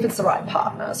collaborations if it's the right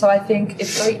partner. So I think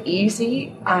it's very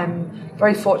easy. I'm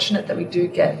very fortunate that we do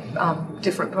get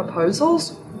different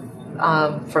proposals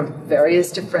from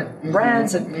various different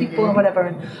brands and people and whatever.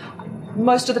 And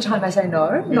most of the time I say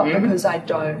no, not because I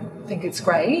don't think it's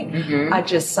great. I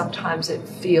just, sometimes it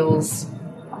feels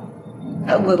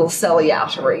a little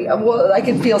selly-outery. Like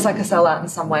it feels like a sellout in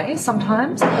some ways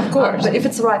sometimes. Of course. But if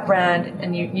it's the right brand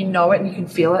and you know it and you can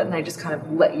feel it and they just kind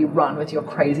of let you run with your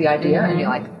crazy idea and you're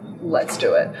like, let's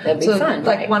do it. That'd be fun.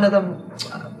 Like right? one of them,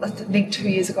 I think 2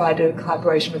 years ago I did a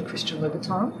collaboration with Christian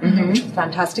Louboutin, which was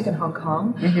fantastic in Hong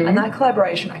Kong. And that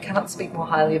collaboration, I cannot speak more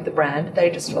highly of the brand.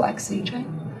 They just were like,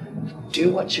 CJ,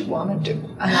 do what you want to do.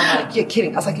 And I'm like, you're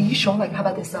kidding. I was like, are you sure? Like, how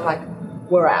about this? They're like,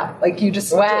 we're out. Like, you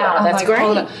just wow, do it. I'm that's like, great.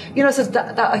 hold on. You know, so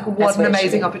that like, what an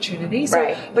amazing opportunity. So,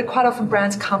 right. But quite often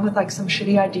brands come with like some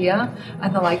shitty idea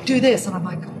and they're like, do this. And I'm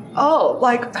like, oh,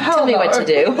 like, tell me what to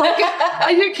do. Like,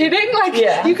 are you kidding?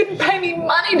 Like, you can pay me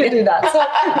money to do that. So,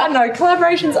 I know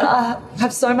collaborations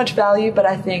have so much value, but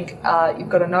I think you've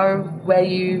got to know where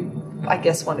you, I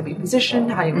guess, want to be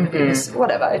positioned, how you want to be,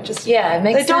 whatever. It just, it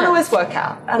makes sense. They don't always work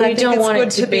out. And you don't want it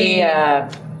to be a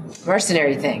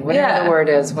mercenary thing, whatever the word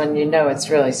is, when you know it's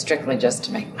really strictly just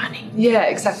to make money. Yeah,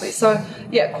 exactly. So,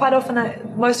 quite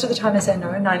often, most of the time I say no,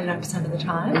 99% of the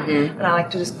time. And I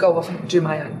like to just go off and do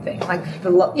my own thing. Like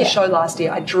the show last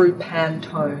year, I drew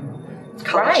Pantone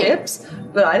color chips,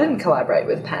 but I didn't collaborate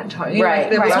with Pantone.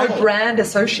 There was no brand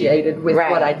associated with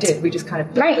what I did. We just kind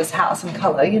of built this house in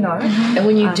color, you know. And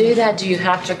when you do that, do you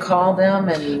have to call them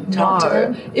and talk to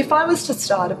them? If I was to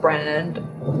start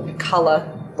a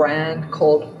color brand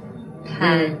called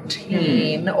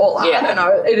Pantene, or I don't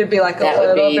know, it'd be like a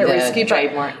little bit risky.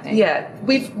 Trademark thing. Yeah,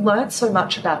 we've learned so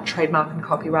much about trademark and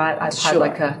copyright. I've had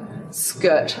like a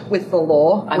skirt with the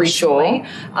law recently,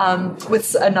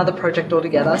 with another project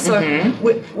altogether. So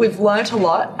we've learned a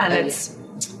lot, and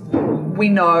we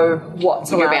know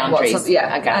what's your allowed, boundaries.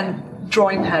 And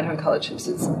drawing Pantone color chips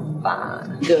is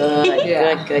fun.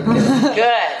 Good.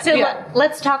 So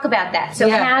let's talk about that. So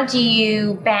how do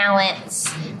you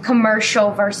balance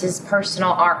commercial versus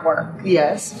personal artwork?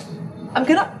 Yes. I'm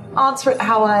going to answer it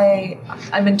how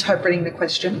I'm interpreting the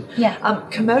question.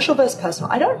 Commercial versus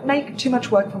personal. I don't make too much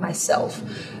work for myself,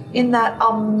 in that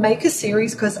I'll make a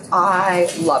series because I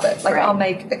love it. Like I'll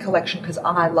make a collection because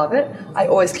I love it. I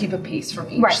always keep a piece from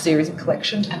each series and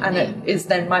collection, and it is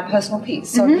then my personal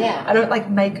piece. So I don't like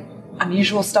make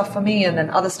unusual stuff for me and then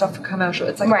other stuff for commercial.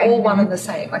 It's like all one and the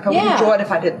same. Like I wouldn't draw it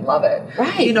if I didn't love it.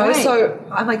 You know, so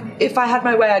I'm like, if I had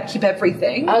my way, I'd keep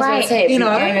everything. I was going to say, if you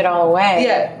gave it all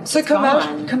away. So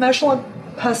commercial and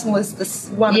personal is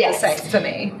one and the same for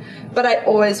me. But I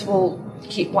always will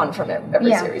keep one from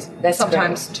every series. That's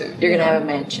sometimes great. 2. You're going to have a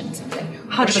mansion someday.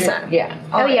 100%. Yeah.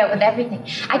 With everything.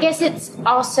 I guess it's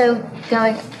also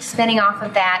spinning off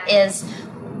of that is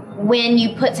when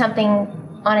you put something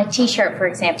on a T-shirt, for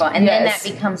example, and then that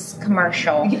becomes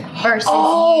commercial versus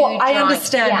I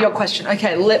understand your question.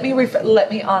 Okay, let me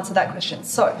answer that question.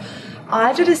 So,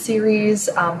 I did a series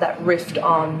that riffed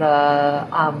on the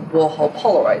Warhol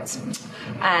Polaroids,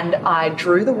 and I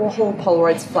drew the Warhol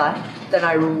Polaroids flat. Then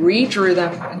I redrew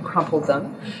them and crumpled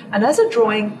them. And as a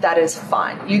drawing, that is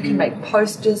fine. You can make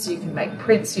posters, you can make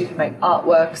prints, you can make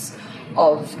artworks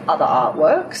of other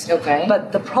artworks. Okay.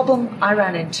 But the problem I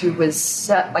ran into was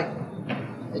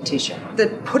the T-shirt.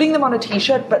 Putting them on a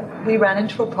T-shirt, but we ran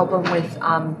into a problem with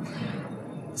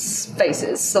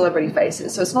celebrity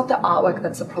faces. So it's not the artwork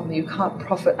that's the problem. You can't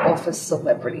profit off a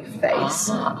celebrity face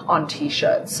on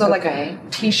T-shirts. So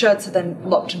T-shirts are then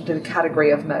locked into the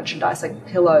category of merchandise, like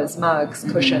pillows, mugs,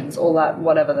 cushions, all that,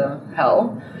 whatever the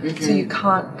hell. So you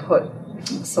can't put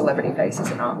celebrity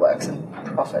faces in artworks and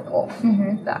profit off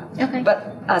that.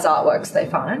 But as artworks, they're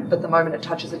fine. But the moment it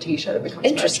touches a T-shirt, it becomes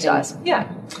merchandise. It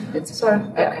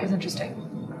was interesting.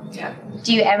 Yeah.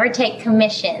 Do you ever take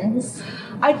commissions?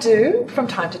 I do from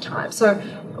time to time. So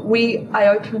I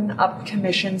open up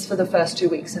commissions for the first 2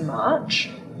 weeks in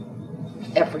March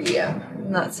every year,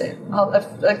 and that's it. I'll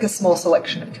have like a small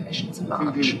selection of commissions in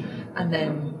March, and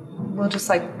then we'll just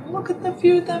like look at a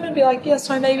few of them and be like, yes,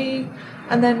 no, maybe,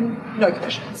 and then no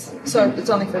commissions. So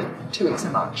it's only for 2 weeks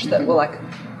in March that we'll like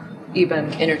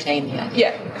even entertain the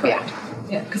idea.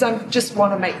 Because I just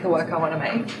want to make the work I want to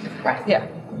make.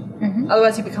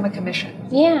 Otherwise you become a commission.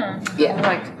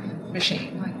 Like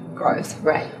machine, like growth.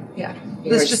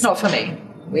 It's just not for me.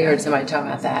 We heard somebody talk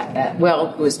about that.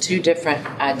 It was 2 different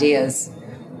ideas.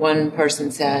 One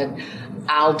person said,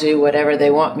 I'll do whatever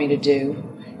they want me to do,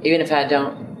 even if I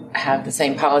don't have the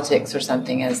same politics or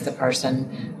something as the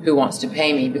person who wants to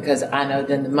pay me, because I know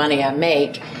then the money I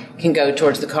make can go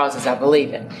towards the causes I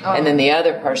believe in. Oh. And then the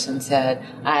other person said,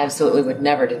 I absolutely would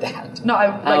never do that.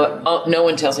 No, no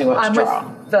one tells me what I'm to draw.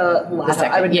 with the latter.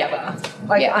 second. I would Yeah. never.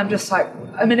 Like, Yeah. I'm just like,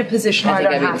 I'm in a position where I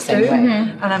think don't I'd be have the same to.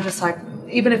 way. And I'm just like,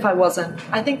 even if I wasn't,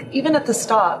 I think even at the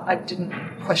start, I didn't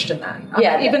question that.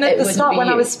 Even at the start when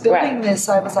I was building this,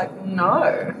 I was like,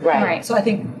 no. Right. So I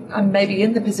think I'm maybe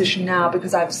in the position now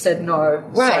because I've said no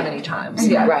so many times.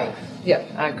 Yeah. Right. Yeah.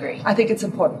 I agree. I think it's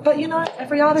important. But,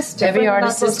 every artist is different. Every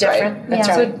artist is different. That's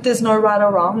right. So there's no right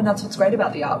or wrong, and that's what's great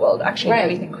about the art world. Actually, Right.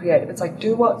 anything creative. It's like,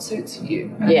 do what suits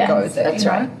you and Yes, go there. that's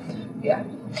right. Yeah.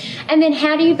 And then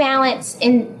how do you balance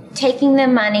in taking the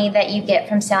money that you get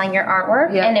from selling your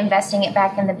artwork and investing it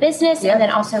back in the business and then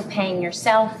also paying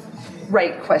yourself?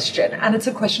 Great question. And it's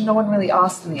a question no one really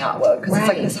asks in the art world because it's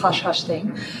like this hush-hush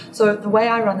thing. So the way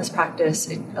I run this practice,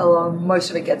 most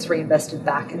of it gets reinvested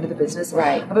back into the business.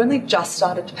 Right. I've only just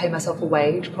started to pay myself a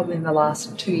wage probably in the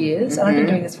last 2 years. And I've been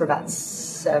doing this for about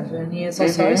 7 years or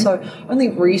so. So only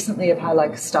recently have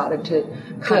I started to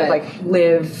kind of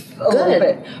live a little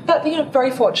bit. But,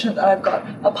 very fortunate that I've got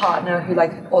a partner who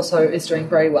also is doing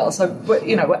very well. So, we're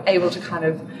able to kind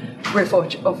of riff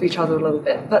off each other a little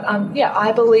bit. But,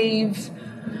 I believe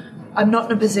I'm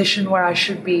not in a position where I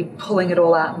should be pulling it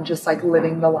all out and just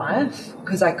living the life,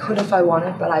 because I could if I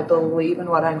wanted, but I believe in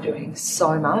what I'm doing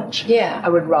so much. Yeah. I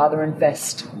would rather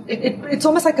invest. It's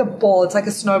almost like a ball. It's like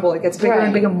a snowball. It gets bigger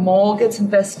and bigger. More gets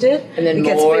invested. And then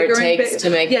more it takes to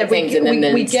make the things. And then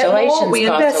the installations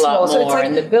cost a lot more.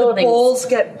 And the buildings. The balls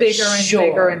get bigger and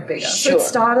bigger and bigger. So it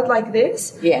started like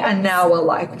this. Yeah. And now we're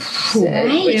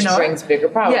Which brings bigger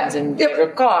problems and bigger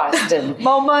cost. And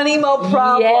more money, more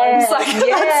problems.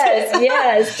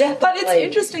 Yes, definitely. But it's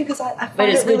interesting because I find but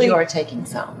it's it really, good you are taking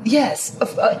some. Yes, a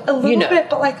little bit,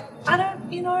 but I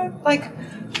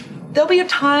don't, there'll be a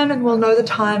time and we'll know the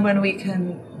time when we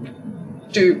can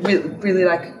do really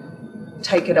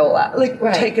take it all out,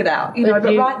 take it out, but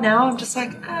right now I'm just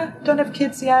don't have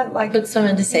kids yet. Put some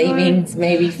into savings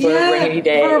maybe for a rainy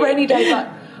day. For a rainy day, but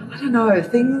I don't know,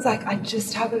 things I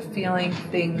just have a feeling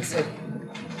things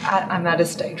I'm at a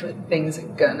stage where things are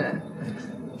gonna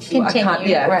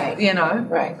continue.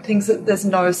 Right. Things that there's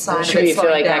no sign I'm sure of it you feel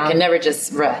slowing like down. I can never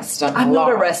just rest. I'm not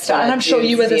a rester, and I'm sure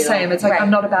you were the same. It's I'm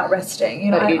not about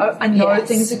resting. I know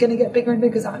things are going to get bigger and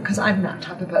bigger because I'm that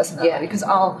type of personality. Because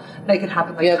I'll make it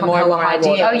happen. You have more and more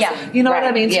ideas. Oh yeah, you know what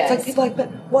I mean. So it's like people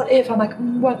but what if?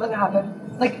 I'm won't let it happen.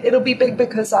 It'll be big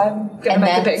because I'm going to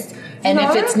make it big. And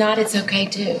if it's not, it's okay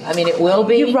too. I mean, it will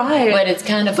be. You're right. But it's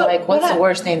kind of what's the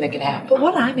worst thing that could happen? But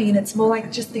what I mean, it's more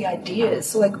just the ideas.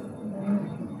 So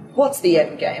what's the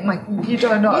end game? You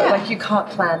don't know. You can't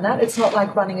plan that. It's not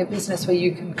like running a business where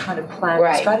you can kind of plan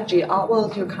a strategy. Art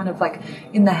world, you're kind of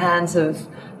in the hands of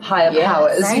higher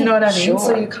powers. Right. You know what I mean? Sure.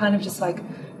 So you kind of just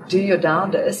do your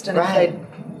darndest, and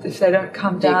if they don't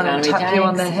come down and tap you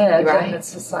on the head, then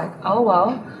it's just oh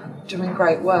well, doing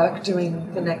great work,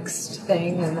 doing the next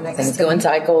thing and the next thing. Go in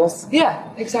cycles. Yeah,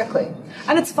 exactly.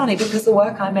 And it's funny because the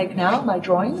work I make now, my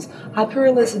drawings,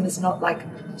 hyperrealism is not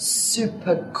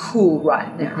super cool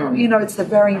right now. It's the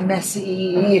very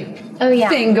messy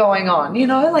thing going on. You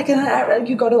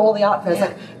go to all the art fairs,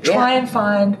 try and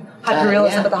find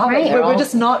hyperrealism at the Harvard. We're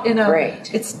just not in a.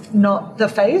 It's not the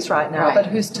phase right now. But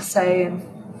who's to say? And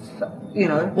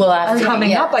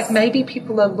coming up, maybe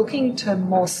people are looking to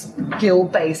more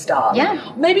skill-based art.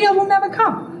 Yeah. Maybe it will never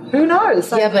come. Who knows?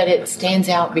 But it stands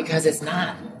out because it's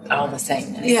not all the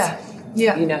sameness. Yeah.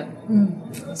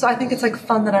 So I think it's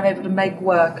fun that I'm able to make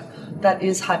work that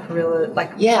is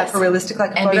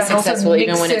hyperrealistic, and be successful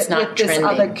even when it's not with trendy. This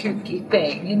other kooky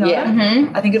thing,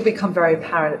 I think it'll become very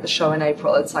apparent at the show in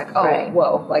April. It's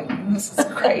whoa, this is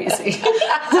crazy.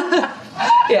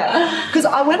 Because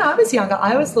when I was younger,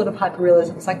 I always thought of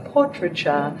hyperrealism as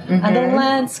portraiture and the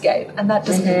landscape, and that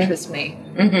doesn't interest me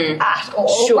at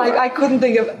all. Sure. I couldn't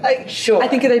think of. I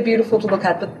think they're beautiful to look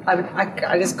at, but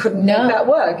I just couldn't make that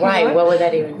work. Right? What would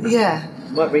that even? Yeah.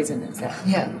 What reason is that?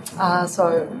 Yeah.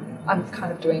 So I'm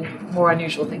kind of doing more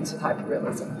unusual things with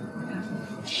hyperrealism.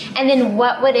 And then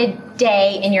what would a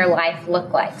day in your life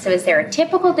look like? So is there a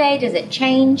typical day? Does it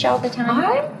change all the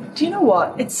time? Do you know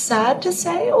what? It's sad to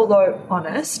say, although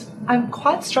honest, I'm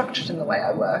quite structured in the way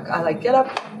I work. I get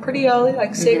up pretty early,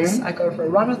 6. I go for a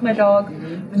run with my dog.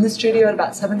 I'm in the studio at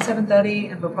about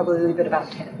 7:30, and we'll probably leave at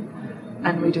about 10.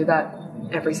 And we do that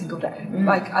every single day.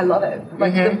 I love it.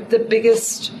 The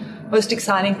biggest, most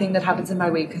exciting thing that happens in my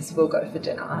week is we'll go for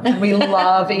dinner. And we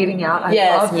love eating out. I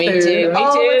love food. Me too.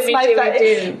 It's my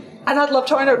favorite. And I'd love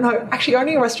to own it. No, actually,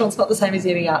 owning a restaurant's not the same as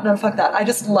eating out. No, fuck that. I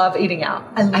just love eating out.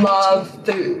 I love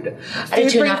food. I do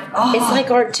too. It's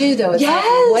like art too, though. It's like,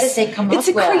 what did they come up with? It's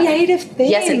a creative thing.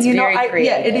 Yes, it's very creative.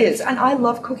 Yeah, it is. And I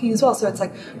love cooking as well. So it's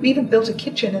like we even built a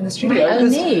kitchen in the studio. Oh,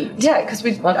 neat. Yeah, because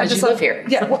we. Well, because you live here.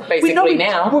 Yeah, well, basically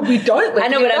now. We don't live I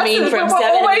know here. what I mean. From 7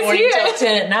 in the morning till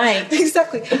 10 at night.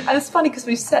 Exactly. And it's funny because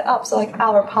we've set up so like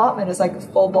our apartment is like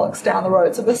 4 blocks down the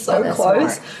road, so we're so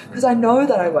close because I know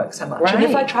that I work so much. Right. And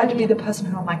if I tried to be the person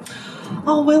who I'm like,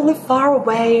 oh, we'll live far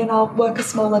away and I'll work a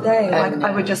smaller day, like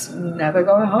I would just never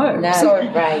go home. No, so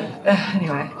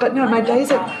anyway, but no, my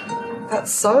days are.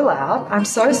 That's so loud. I'm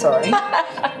so sorry.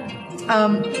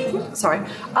 Sorry.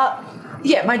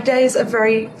 Yeah, my days are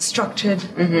very structured.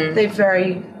 Mm-hmm. They're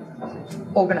very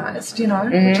organized, you know,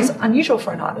 which is unusual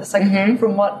for an artist. Like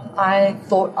from what I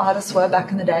thought artists were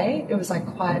back in the day, it was like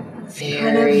quite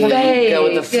very vague. Go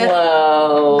with the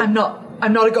flow. Yeah.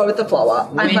 I'm not a go with the flower.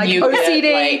 I'm like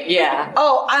OCD.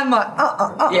 Oh, I'm like,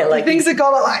 yeah, like things are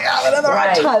going like at the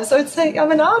right time. So it's like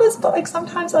I'm an artist, but like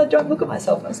sometimes I don't look at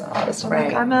myself as an artist. I'm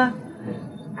like I'm a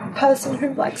person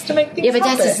who likes to make things but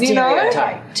happen, that's a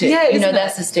stereotype too. Yeah,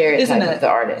 that's the stereotype of the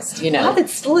artist. You know, but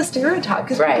it's still a stereotype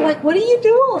because people are like, "What do you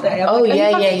do all day?" I'm like,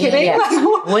 yeah.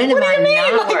 Like, when am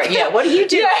I not working? Yeah, what do you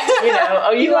do? You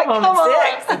know, you go like, home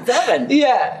at 6 and 7.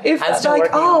 Yeah, if I'm it's still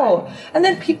like, working and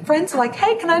then friends are like,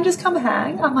 "Hey, can I just come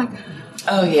hang?" I'm like,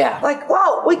 oh yeah, like,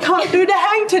 well, we can't do the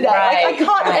hang today. Like, I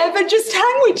can't ever just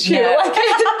hang with you. No. Like,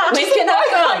 we cannot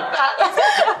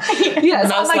come. Yes,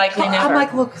 most likely never. I'm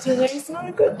like, look, today's not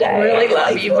a good day. I really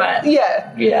love you, but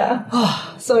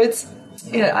yeah. So it's.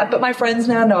 Yeah, but my friends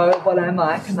now know what I'm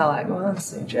like, and they're like, "Well,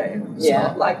 CJ, it's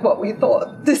not like what we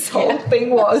thought this whole thing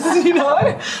was." You know,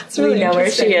 it's really we know where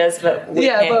she is, but we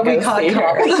can't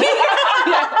come.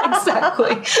 Yeah,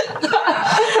 exactly. But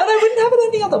I wouldn't have it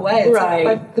any other way. It's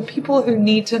like the people who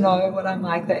need to know what I'm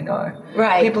like, they know.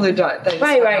 Right. People who don't, they just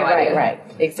right.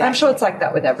 Exactly. I'm sure it's like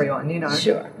that with everyone. You know.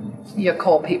 Sure. Your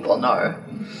core people know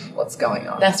what's going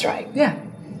on. That's right. Yeah.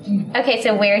 Okay,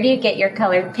 so where do you get your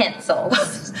colored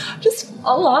pencils? Just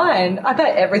online. I buy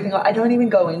everything. I don't even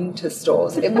go into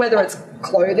stores, whether it's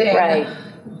clothing,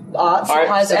 art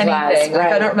supplies, anything.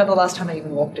 Like, I don't remember the last time I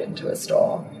even walked into a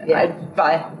store. I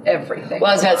buy everything. Well,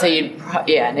 I was about to say,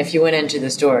 and if you went into the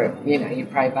store, you know,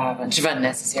 you'd probably buy a bunch of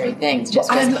unnecessary things. Just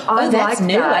that's like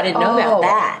new. That. I didn't know about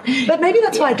that. But maybe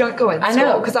that's why I don't go in store. I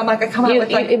know. Because I'm like, I come out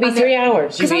with like... It'd be 3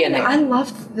 hours. You'd be in there. I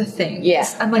love the things. Yeah.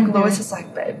 And like Lewis is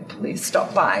like, babe, please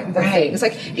stop buying the things.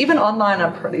 Like, even online,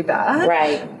 I'm pretty bad.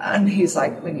 Right. And he's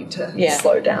like, we need to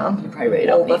slow down. You probably really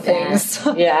all don't the need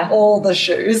things. Yeah. All the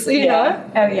shoes, you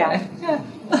know? Oh, yeah. Yeah.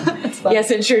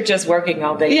 Since you're just working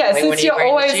all day. Yeah, since you're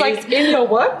always like in your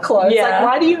work clothes. Yeah. Like,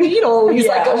 why do you need all these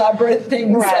like elaborate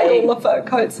things, right. like all the fur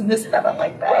coats and this and that? I'm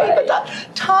like, babe, but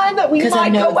that time that we might I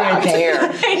know go out.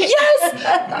 there.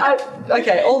 Yes.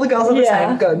 Okay, all the girls are the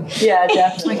same. Good. Yeah,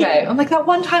 definitely. Okay, I'm like that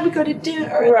one time we go to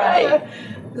dinner. Right.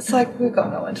 It's like we've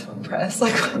got no one to impress.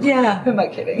 Like, who am I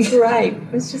kidding? Right.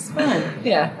 It's just fun.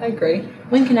 Yeah, I agree.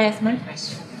 When can I ask my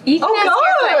question? You can ask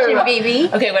your question,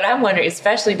 Bibi. Okay, what I'm wondering,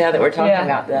 especially now that we're talking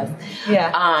about this,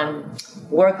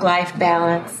 work-life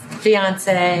balance,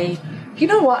 fiance. You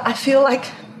know what? I feel like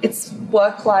it's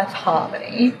work-life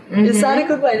harmony. Mm-hmm. Is that a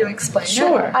good way to explain it?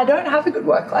 Sure. I don't have a good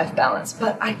work-life balance,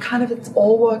 but I kind of, it's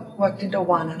all worked into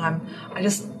one, and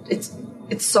it's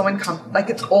so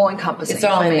it's all encompassing. It's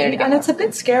all in there together. And it's a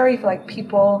bit scary for like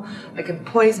people, like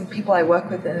employees and people I work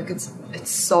with, and it's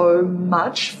so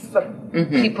much for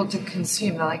people to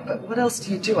consume. They're like, but what else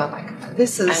do you do? I'm like,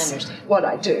 this is what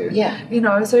I do. Yeah. You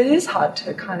know, so it is hard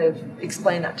to kind of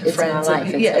explain that to friends. My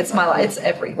life. It's my life. It's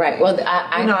everything. Right. Well,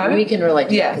 we can relate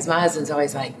to that because my husband's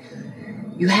always like,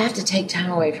 you have to take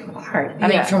time away from art. I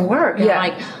mean, from work. And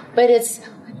I'm like, but it's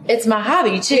my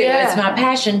hobby too. Yeah. It's my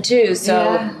passion too.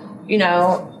 So, you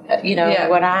know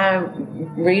what I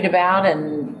read about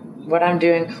and what I'm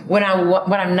doing when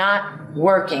I'm not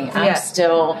working, I'm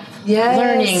still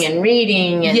learning and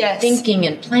reading and thinking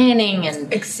and planning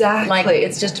and exactly like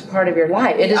it's just a part of your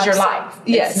life. It is your life.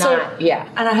 It's not.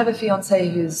 And I have a fiance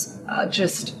who's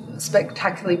just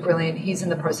spectacularly brilliant. He's in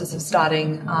the process of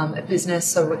starting a business,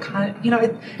 so we're kind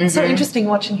of, it's so interesting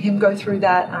watching him go through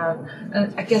that.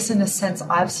 And I guess in a sense,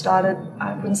 I've started,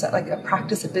 I wouldn't say like a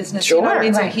practice of business. Sure, you know what I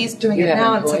mean? right. So he's doing it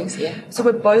now, and so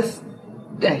we're both.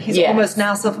 Yeah, he's almost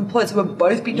now self-employed, so we'll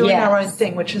both be doing our own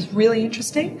thing, which is really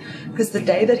interesting. Because the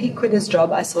day that he quit his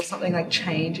job, I saw something like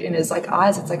change in his like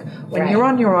eyes. It's like when you're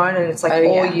on your own and it's like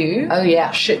you. Oh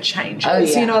yeah, shit changes. Oh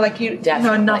yeah, like you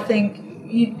know nothing.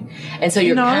 and so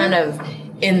you're kind of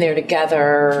in there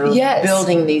together, Yes.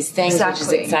 building these things, Exactly.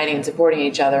 which is exciting and supporting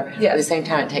each other. Yeah. At the same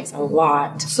time, it takes a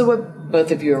lot. So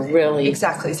Both of you are really...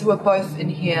 Exactly. So we're both in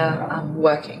here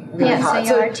working really Yeah, hard.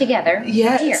 so you are together.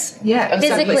 Yes. Here. Yeah.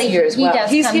 Physically, here as he well. does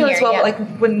He's come here as well, yeah. but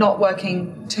like we're not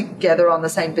working together on the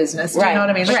same business. Do you Right. know what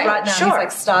I mean? Like Right. right now Sure. he's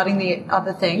like starting the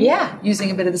other thing, Yeah. using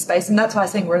a bit of the space. And that's why I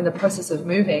think we're in the process of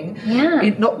moving. Yeah.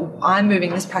 Not I'm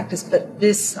moving this practice, but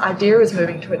this idea is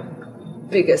moving to a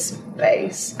bigger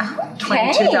space. Okay.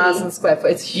 22,000 square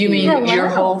foot. It's You huge. mean your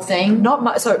whole thing? Not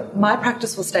my, so my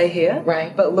practice will stay here,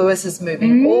 Right. But Lewis is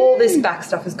moving. All this back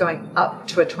stuff is going up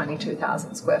to a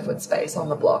 22,000 square foot space on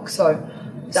the block. So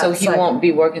So he like, won't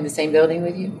be working the same building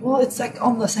with you? Well, it's like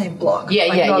on the same block. Yeah,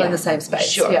 like yeah, not yeah. in the same space.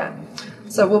 Sure. Yeah.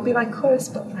 So we'll be like close,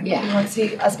 but like Yeah. we won't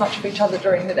see as much of each other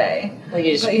during the day. Well,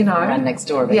 you just But, you know, run next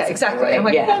door, Yeah, basically, exactly. right? I'm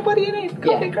like, Yeah. hey, what do you need?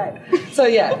 Coffee, great. So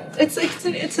yeah,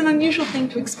 it's an unusual thing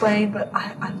to explain, but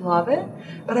I love it.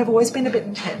 But I've always been a bit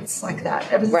intense like that.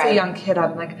 Ever since Right. a young kid,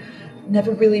 I'm like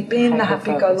never really been the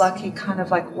happy-go-lucky kind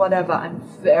of like whatever. I'm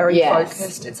very Yes.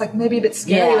 focused. It's like maybe a bit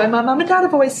scary. Yeah. Like my mum and dad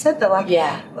have always said that, like,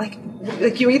 Yeah. like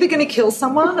you're either going to kill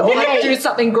someone or like Right. do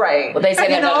something great. Well, they say You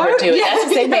that about know? her too. Yeah. That's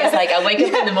the same thing. It's like I wake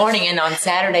up Yeah. in the morning, and on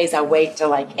Saturdays I wait till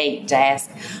like 8 to ask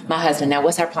my husband, "Now,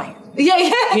 what's our plan?" Yeah,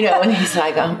 yeah. You know, and he's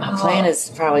like, "My plan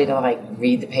is probably to like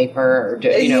read the paper or do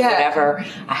Yeah. whatever.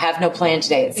 I have no plan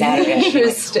today. It's Saturday."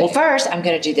 Interesting. Well, first I'm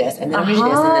going to do this, and then I'm going to do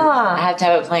this, and then Uh-huh. I have to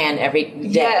have a plan every day.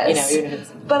 Yes. You know, even if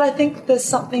it's But I think there's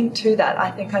something to that.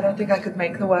 I don't think I could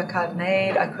make the work I've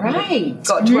made. I couldn't Right. have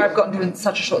got to where I've gotten to in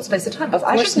such a short space of time. Of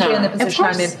I course shouldn't be in the not. Of position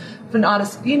I'm in course. for an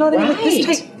artist. You know what I mean? Like,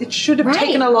 Right. it should have Right.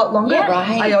 taken a lot longer. Yeah.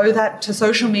 Right. I owe that to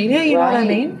social media. You know what I Right.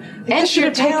 mean? Like, And this should your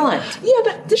have taken- talent. Yeah,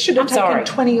 but this should have I'm taken sorry.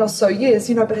 20 or so years.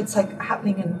 You know, but it's like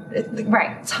happening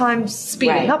Right. time's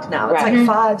speeding Right. up now. It's Right. like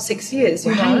 5-6 years.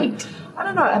 You know. Right. I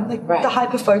don't know. I'm like Right. the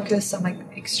hyper focus. I'm like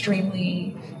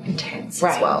extremely intense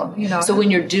right. as well. You know. So when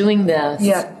you're doing this,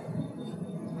 yeah.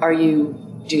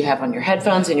 do you have on your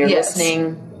headphones and you're Yes.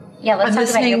 listening? Yeah, let's I'm talk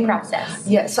about your listening- process.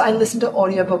 Yeah, so I listen to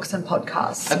audiobooks and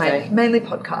podcasts, Okay. mainly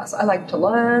podcasts. I like to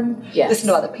learn, Yes. listen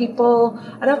to other people.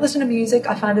 I don't listen to music.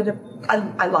 I find it,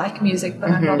 I like music, but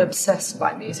I'm not obsessed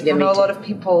by music. Yeah, I me know a too. lot of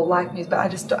people like music, but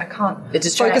I can't It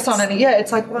distracts. focus on any. Yeah,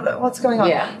 it's like, what's going on?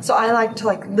 Yeah. So I like to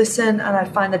like listen, and I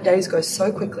find the days go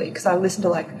so quickly because I listen to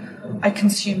like, I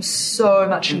consume so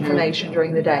much information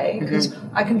during the day because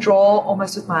I can draw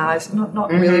almost with my eyes, not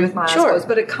really with my eyes Sure. closed,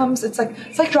 but it's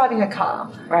like driving a car.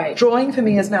 Right. Drawing for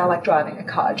me is now like driving a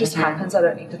car. It just happens. I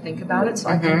don't need to think about it, so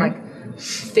I can like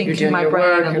think You're in doing my your brain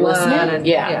work, and you're learn. listening. And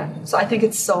Yeah. So I think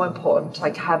it's so important to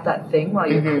like have that thing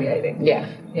while you're creating. Yeah.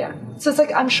 Yeah. So it's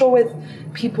like I'm sure with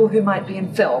people who might be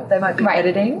in film, they might be Right.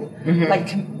 editing,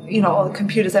 like or the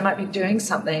computers, they might be doing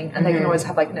something, and they can always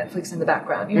have like Netflix in the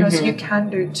background. You know, so you can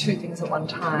do two things at one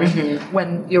time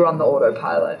when you're on the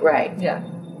autopilot. Right. Yeah.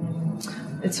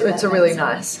 It's a really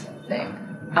nice thing.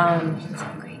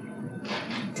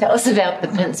 Tell us about the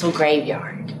pencil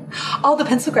graveyard. Oh, the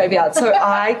pencil graveyard. So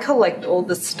I collect all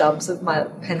the stubs of my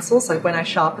pencils. Like when I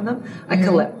sharpen them, I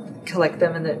collect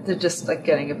them, and they're just like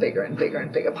getting a bigger and bigger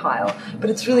and bigger pile. But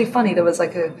it's really funny. There was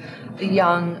like a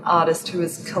young artist who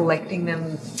was collecting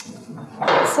them.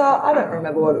 So I don't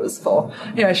remember what it was for.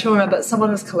 Anyway, she'll remember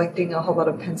someone was collecting a whole lot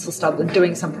of pencil stubs and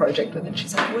doing some project with it.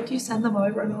 She's like, "Would you send them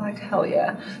over?" And I'm like, "Hell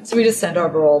yeah!" So we just sent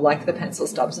over all like the pencil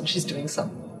stubs, and she's doing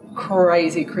some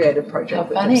crazy creative project How with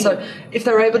them. funny. So if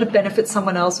they're able to benefit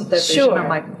someone else with their vision, Sure. I'm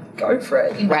like, go for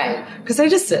it. You know? Right. Because they're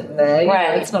just sitting there. You know,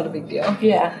 Right. it's not a big deal.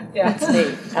 Yeah. Yeah. That's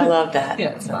neat. I love that.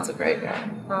 Yeah, it's Sounds fun. a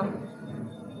graveyard.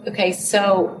 Okay,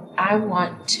 so I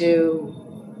want to.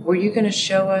 Were you going to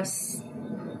tell us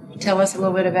a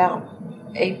little bit about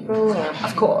April? Or?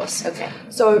 Of course. Okay.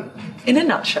 So in a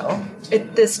nutshell,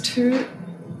 there's two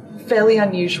fairly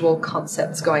unusual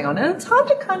concepts going on, and it's hard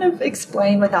to kind of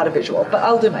explain without a visual, but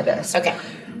I'll do my best. Okay.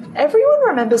 Everyone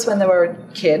remembers when they were a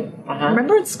kid. Uh-huh.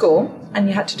 Remember at school, and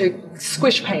you had to do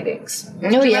squish paintings. Oh,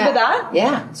 do you yeah. remember that?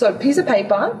 Yeah. So a piece of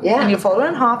paper, Yeah. and you fold it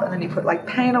in half, and then you put like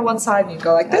paint on one side, and you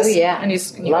go like this. Oh, yeah. And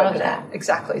you Love open that. it.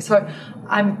 Exactly. So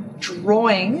I'm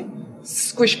drawing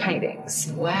squish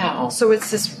paintings. Wow. So it's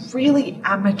this really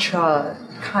amateur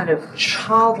kind of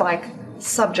childlike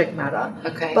subject matter.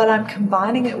 Okay. But I'm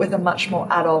combining it with a much more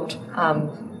adult.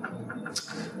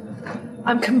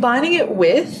 I'm combining it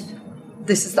with.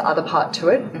 This is the other part to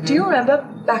it. Mm-hmm. Do you remember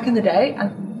back in the day?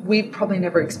 And we've probably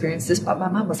never experienced this, but my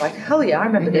mum was like, "Hell yeah, I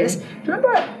remember this." Do you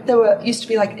remember there used to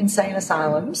be like insane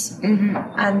asylums,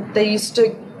 and they used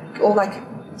to, or like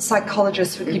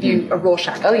psychologists would give you a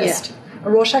Rorschach Oh, yeah. test. a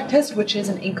Rorschach test, which is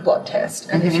an ink blot test.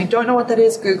 And if you don't know what that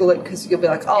is, Google it, because you'll be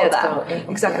like, oh, exactly.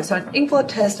 Yeah. So an ink blot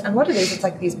test, and what it is, it's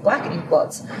like these black ink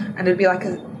blots, and it'd be like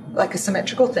a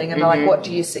symmetrical thing, and they're like, what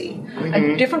do you see?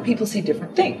 And different people see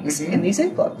different things in these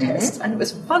ink blot tests. And it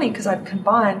was funny because I'd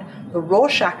combined the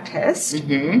Rorschach test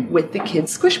with the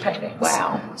kids' squish paintings.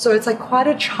 Wow. So it's like quite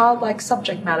a childlike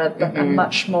subject matter, but a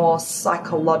much more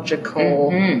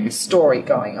psychological story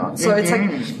going on. So it's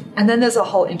like, and then there's a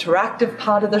whole interactive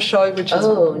part of the show, which is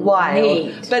wild.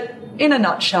 Neat. But in a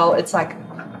nutshell, it's like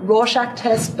Rorschach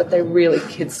test, but they're really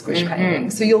kids' squish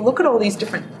paintings. So you'll look at all these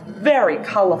different very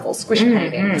colourful squish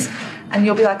paintings, and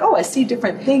you'll be like, oh, I see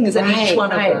different things in each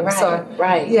one of them.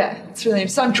 Yeah, it's really interesting.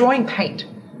 So I'm drawing paint.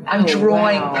 I'm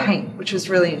drawing paint, which is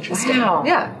really interesting. Wow.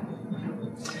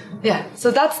 Yeah.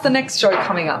 So that's the next show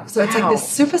coming up. So it's like this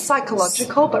super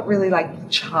psychological, but really like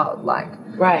childlike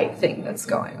thing that's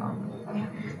going on.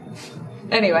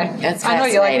 Anyway, That's I know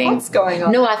you're like, what's going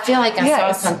on? No, I feel like I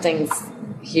saw something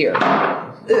here.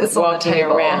 It's walking on the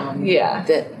table. around. Yeah.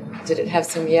 Did it have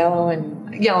some yellow and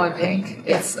pink?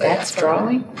 That's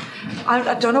drawing.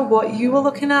 I don't know what you were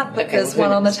looking at, but there's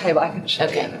one on the table. I can show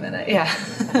you in a minute. Yeah.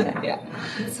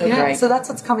 Great. So that's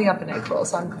what's coming up in April.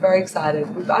 So I'm very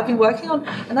excited. I've been working on,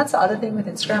 and that's the other thing with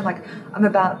Instagram. Like I'm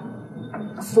about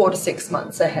 4 to 6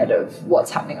 months ahead of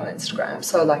what's happening on Instagram.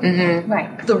 So like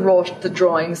the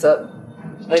drawings are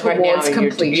like towards right now,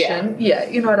 completion. Yeah,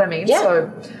 you know what I mean? Yeah.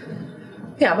 So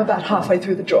yeah, I'm about halfway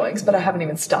through the drawings, but I haven't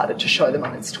even started to show them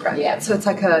on Instagram yet. So it's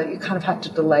like you kind of have to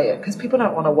delay it because people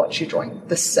don't want to watch you drawing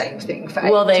the same thing for 8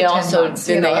 to 10 they also months,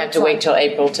 then they have to wait till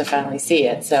April to finally see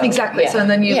it. So exactly. So and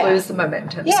then you lose the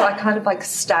momentum. Yeah. So I kind of like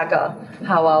stagger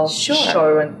how I'll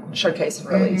show and showcase and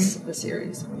release the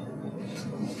series.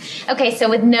 Okay, so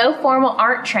with no formal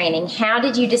art training, how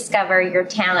did you discover your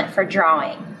talent for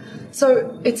drawing?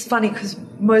 So it's funny because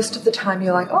most of the time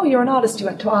you're like, oh, you're an artist, you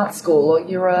went to art school, or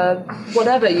you're a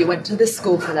whatever, you went to this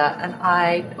school for that. And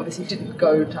I obviously didn't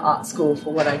go to art school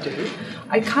for what I do.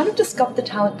 I kind of discovered the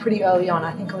talent pretty early on.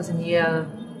 I think I was in year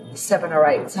 7 or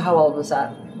 8. So how old was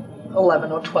that?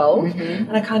 11 or 12.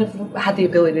 And I kind of had the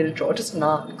ability to draw, just in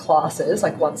art classes,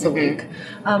 like once a week.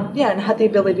 And had the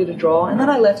ability to draw. And then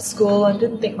I left school and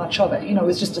didn't think much of it. You know, it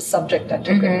was just a subject I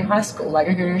took in high school,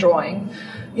 like drawing.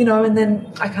 You know, and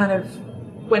then I kind of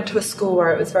went to a school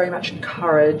where it was very much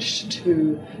encouraged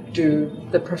to do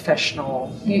the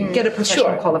professional, you get a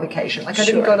professional qualification. Like I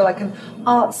didn't go to like an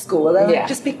art school where they're like,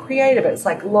 just be creative. It's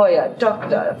like lawyer,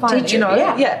 doctor, finance, you know.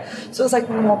 So it was like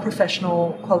more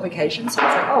professional qualifications. So I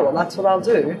was like, oh, well, that's what I'll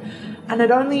do. And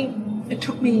it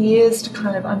took me years to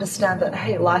kind of understand that,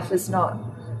 hey, life is not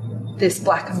this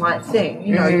black and white thing.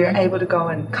 You know, you're able to go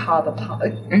and carve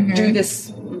apart, do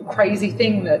this crazy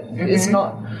thing that is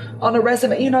not on a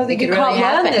resume. You know, that you can't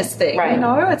learn this thing. You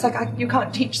know, it's like you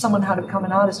can't teach someone how to become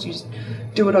an artist. You just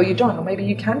do it or you don't. Or maybe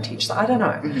you can teach that. I don't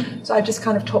know. So I just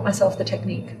kind of taught myself the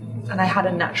technique, and I had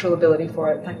a natural ability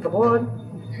for it. Thank the Lord.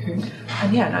 And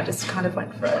I just kind of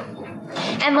went for it.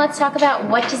 And let's talk about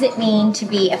what does it mean to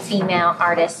be a female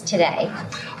artist today?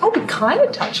 Oh, we kind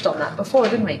of touched on that before,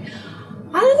 didn't we?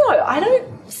 I don't know. I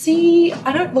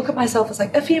don't look at myself as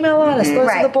like a female artist. Those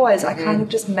are the boys. I kind of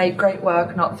just make great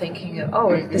work, not thinking,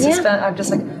 this is fun. I'm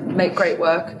just like, make great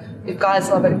work. If guys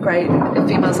love it, great. If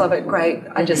females love it, great.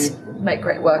 I just make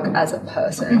great work as a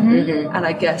person. And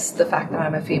I guess the fact that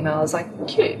I'm a female is like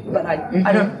cute, but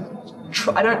I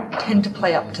don't tend to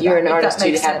play up to You're that. You're an artist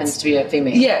who happens to be a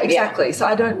female. Yeah, exactly. Yeah. So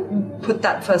I don't put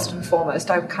that first and foremost.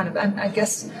 And I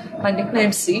guess my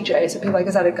nickname's CJ, so people are like,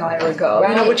 is that a guy or a girl?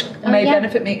 You know, which may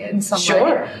benefit me in some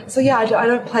way. So I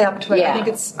don't play up to it.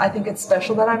 I think it's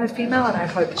special that I'm a female, and I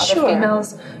hope other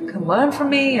females can learn from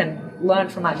me and learn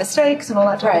from my mistakes and all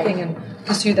that type of thing, and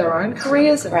pursue their own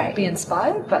careers and be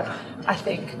inspired. But I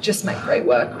think just make great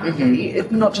work.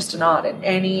 Not just in art, in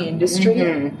any industry.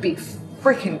 Be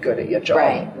freaking good at your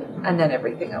job, and then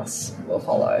everything else will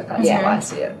follow. That's how I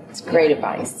see it. It's great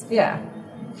advice. Yeah.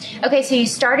 Okay, so you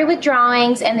started with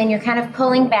drawings, and then you're kind of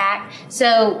pulling back.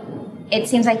 So it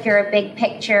seems like you're a big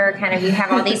picture, kind of, you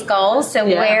have all these goals. So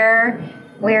where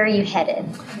are you headed?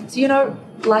 So, you know,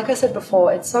 like I said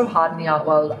before, it's so hard in the art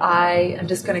world. I am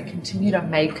just going to continue to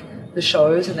make the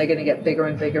shows, and they're going to get bigger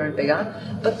and bigger and bigger.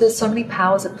 But there's so many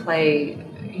powers at play,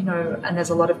 you know, and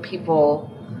there's a lot of people,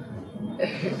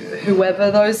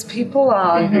 whoever those people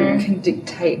are, who can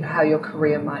dictate how your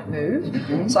career might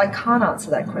move. So I can't answer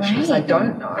that question because I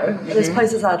don't know. There's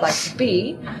places I'd like to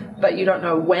be, but you don't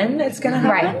know when it's going to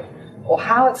happen or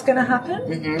how it's going to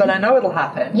happen, but I know it'll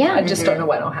happen. I just don't know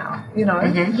when or how, you know?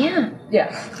 Yeah.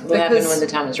 Will happen when the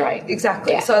time is right.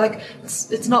 Exactly. Yeah. So, like,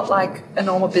 it's not like a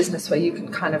normal business where you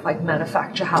can kind of, like,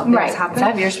 manufacture how things happen.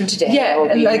 5 years from today. Yeah.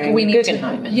 And, like, we need to,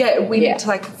 need to,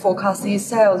 like, forecast these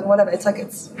sales and whatever. It's like,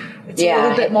 it's a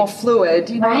little bit more fluid.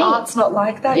 You know, art's not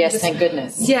like that. Yes, thank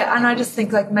goodness. Yeah. And I just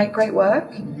think, like, make great work.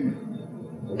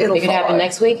 It could happen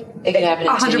next week. It could happen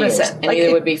in 2 years. 100%. And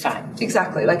either would be fine.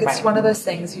 Exactly. Like, it's one of those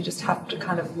things you just have to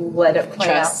kind of let it play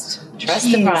out.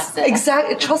 Trust the process.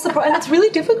 Exactly. Trust the process. And it's really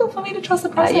difficult for me to trust the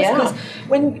process because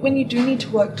when you do need to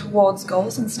work towards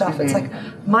goals and stuff, it's like,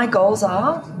 my goals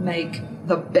are make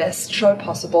the best show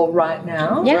possible right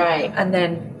now. Yeah. Right. And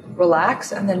then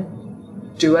relax and then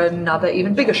do another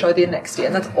even bigger show the next year.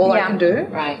 And that's all I can do.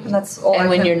 Right. And that's all And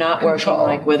when you're not working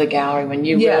like with a gallery, when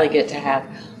you really get to have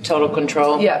total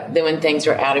control, then when things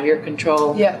are out of your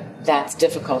control, that's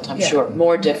difficult, I'm sure.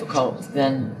 More difficult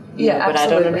than but I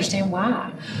don't understand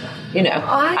why. You know,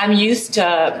 I'm used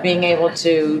to being able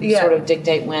to sort of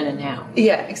dictate when and how.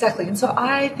 Yeah, exactly. And so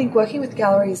I think working with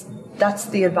galleries, that's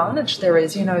the advantage there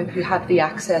is. You know, you have the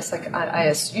access. Like I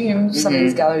assume some of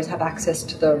these galleries have access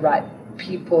to the right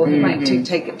people who might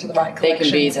take it to the right collection. They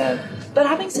can be the. But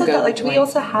having said that, like we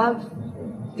also have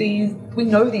we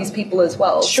know these people as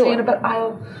well. Sure. So, you know, but I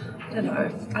don't know.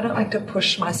 I don't like to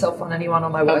push myself on anyone or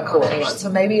my work on anyone. So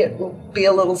maybe it will be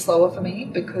a little slower for me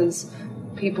because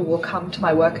people will come to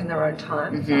my work in their own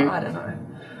time. I don't know.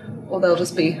 Or they'll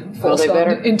just be forced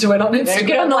into it on Instagram. Better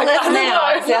get on the list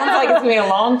now. It sounds like it's going to be a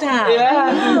long time.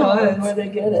 Yeah. Where they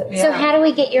get it. So how do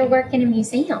we get your work in a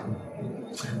museum?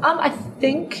 I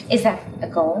think... Is that a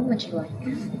goal? Would you like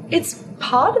that? It's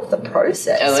part of the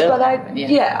process. But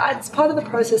it's part of the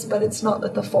process, but it's not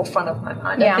at the forefront of my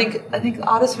mind. I think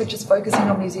artists who are just focusing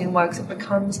on museum works, it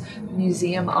becomes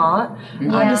museum art.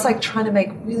 I'm just like trying to make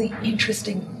really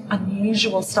interesting,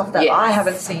 unusual stuff that I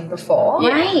haven't seen before.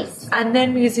 Right. And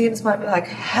then museums might be like,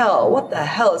 what the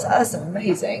hell is that? That's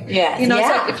amazing. Yeah. You know, it's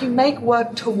like if you make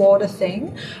work toward a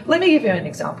thing. Let me give you an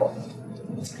example.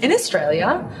 In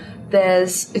Australia,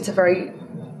 it's a very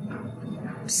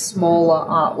smaller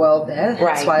art world there.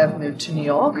 That's why I've moved to New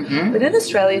York. But in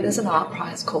Australia, there's an art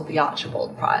prize called the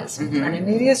Archibald Prize. And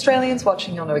any of the Australians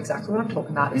watching, you'll know exactly what I'm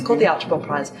talking about. It's called the Archibald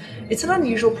Prize. It's an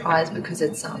unusual prize because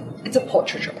it's a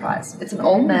portraiture prize. It's an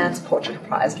old man's portrait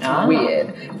prize. It's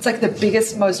weird. It's like the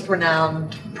biggest, most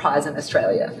renowned prize in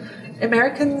Australia.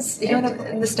 Americans, even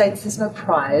in the States, there's no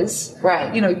prize.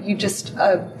 Right. You know, you just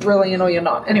are brilliant or you're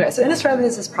not. Anyway, so in Australia,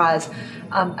 there's this prize.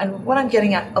 And what I'm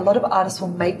getting at, a lot of artists will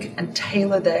make and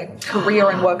tailor their career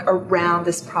and work around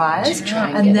this prize.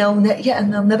 And they'll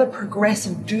never progress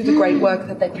and do the great work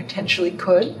that they potentially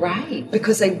could. Right.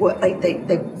 Because they're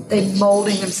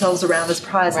molding themselves around this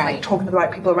prize and like talking to the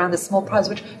right people around this small prize,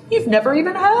 which you've never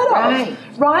even heard of.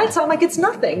 Right. So I'm like, it's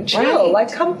nothing. Chill.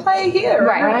 Like, come play here.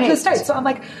 To the States. So I'm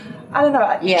like, I don't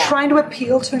know, trying to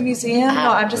appeal to a museum.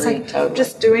 No, I'm just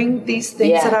just doing these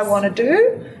things that I want to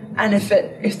do. And if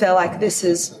they're like,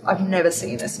 I've never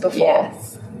seen this before.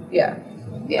 Yes. Yeah.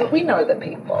 But we know the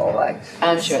people. Like,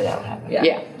 I'm sure that'll happen.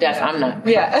 Yeah,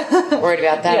 definitely. I'm not worried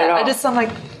about that at all. I'm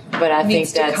like, but I think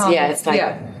that's, it's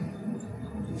like,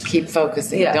 keep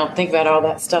focusing. Don't think about all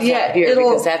that stuff out here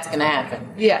because that's going to happen.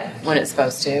 When it's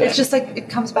supposed to. It's just like, it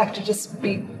comes back to just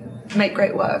make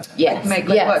great work. Yes. Make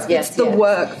great work. It's the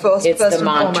work first and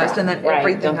foremost, and then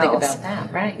everything Don't else. Think about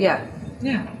that. Right.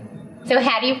 Yeah. So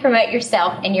how do you promote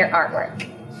yourself and your artwork?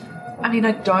 I mean,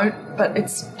 I don't, but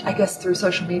it's, I guess, through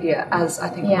social media, as I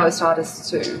think most artists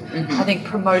do. I think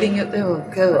promoting it,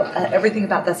 everything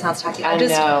about that sounds tacky.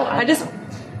 I just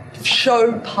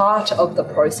show part of the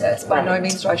process. By no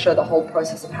means do I show the whole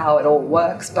process of how it all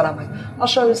works, but I'm like, I'll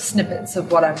show snippets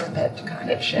of what I'm prepared to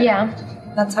kind of share. Yeah.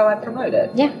 That's how I promote it.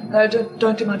 Yeah. I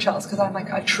don't do much else because I'm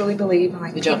like, I truly believe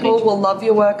like people will love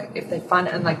your work if they find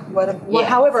it and like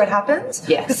however it happens.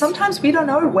 Yes. Because sometimes we don't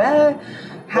know when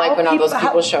all those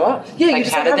people show up. Yeah, like, you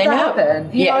just how have did they that know?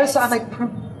 Happen. You know, so I'm like,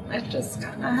 it just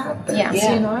kind of happens.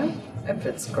 Yeah. You know, if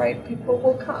it's great, people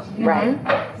will come. Right.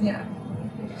 Yeah.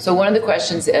 So one of the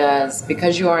questions is,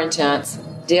 because you are intense,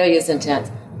 Delia's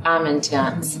intense, I'm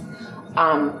intense.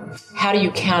 How do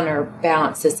you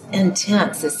counterbalance this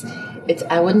intense, it's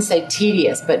I wouldn't say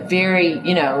tedious, but very,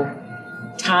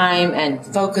 time and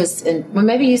focus. And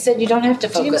maybe you said you don't have to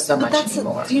focus so much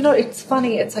anymore. It's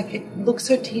funny. It's like it looks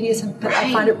so tedious, but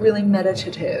I find it really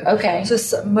meditative. Okay.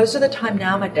 So most of the time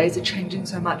now, my days are changing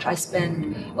so much. I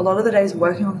spend a lot of the days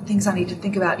working on the things I need to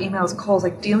think about, emails, calls,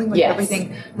 like dealing with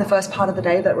everything in the first part of the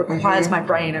day that requires my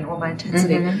brain and all my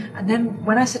intensity. And then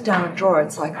when I sit down and draw,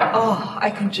 it's like,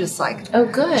 I can just like,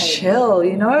 good, chill,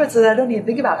 so I don't even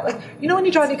think about it. Like, when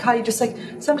you drive your car, you just like,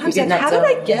 sometimes like, how did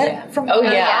I get from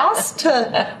my house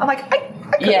to, I'm like,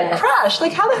 I could crash.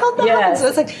 Like, how the hell did that happen? So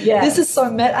it's like, this is so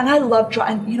met. And I love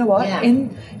driving. And you know what?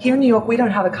 Here in New York, we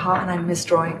don't have a car, and I miss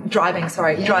driving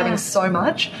so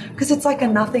much, because it's like a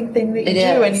nothing thing that you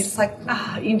do, and you're just like,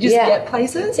 you just get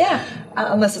places. Yeah.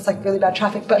 Unless it's like really bad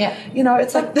traffic. But, you know,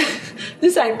 it's like,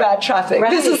 this ain't bad traffic.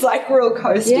 Right. This is like real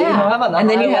coasty. You know, I'm on the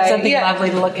highway. Then you have something lovely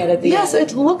to look at the end. So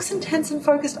it looks intense and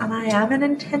focused, and I am an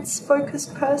intense,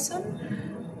 focused person.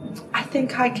 I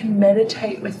think I can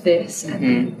meditate with this and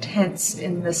be intense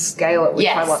in the scale at which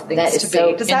I want things to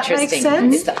be. Does that make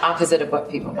sense? It's the opposite of what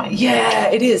people might do. Yeah,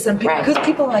 it is. And because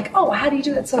people are like, oh, how do you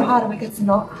do that so hard? I'm like, it's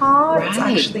not hard. It's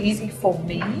actually easy for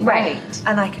me. Right.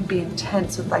 And I can be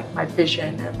intense with like my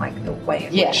vision and like the way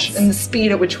in which, and the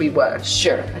speed at which we work.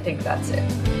 Sure. I think that's it.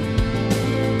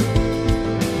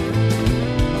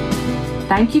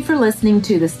 Thank you for listening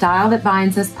to the Style That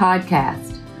Binds Us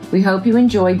podcast. We hope you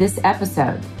enjoyed this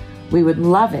episode. We would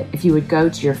love it if you would go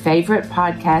to your favorite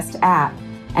podcast app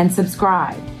and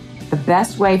subscribe. The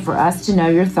best way for us to know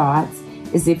your thoughts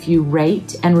is if you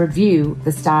rate and review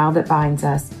the Style That Binds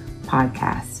Us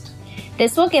podcast.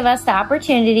 This will give us the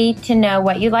opportunity to know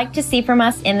what you'd like to see from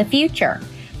us in the future.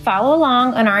 Follow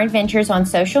along on our adventures on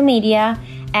social media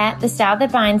at The Style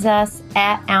That Binds Us,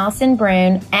 at Allison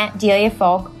Brune, at Delia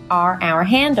Folk are our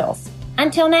handles.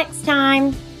 Until next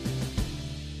time.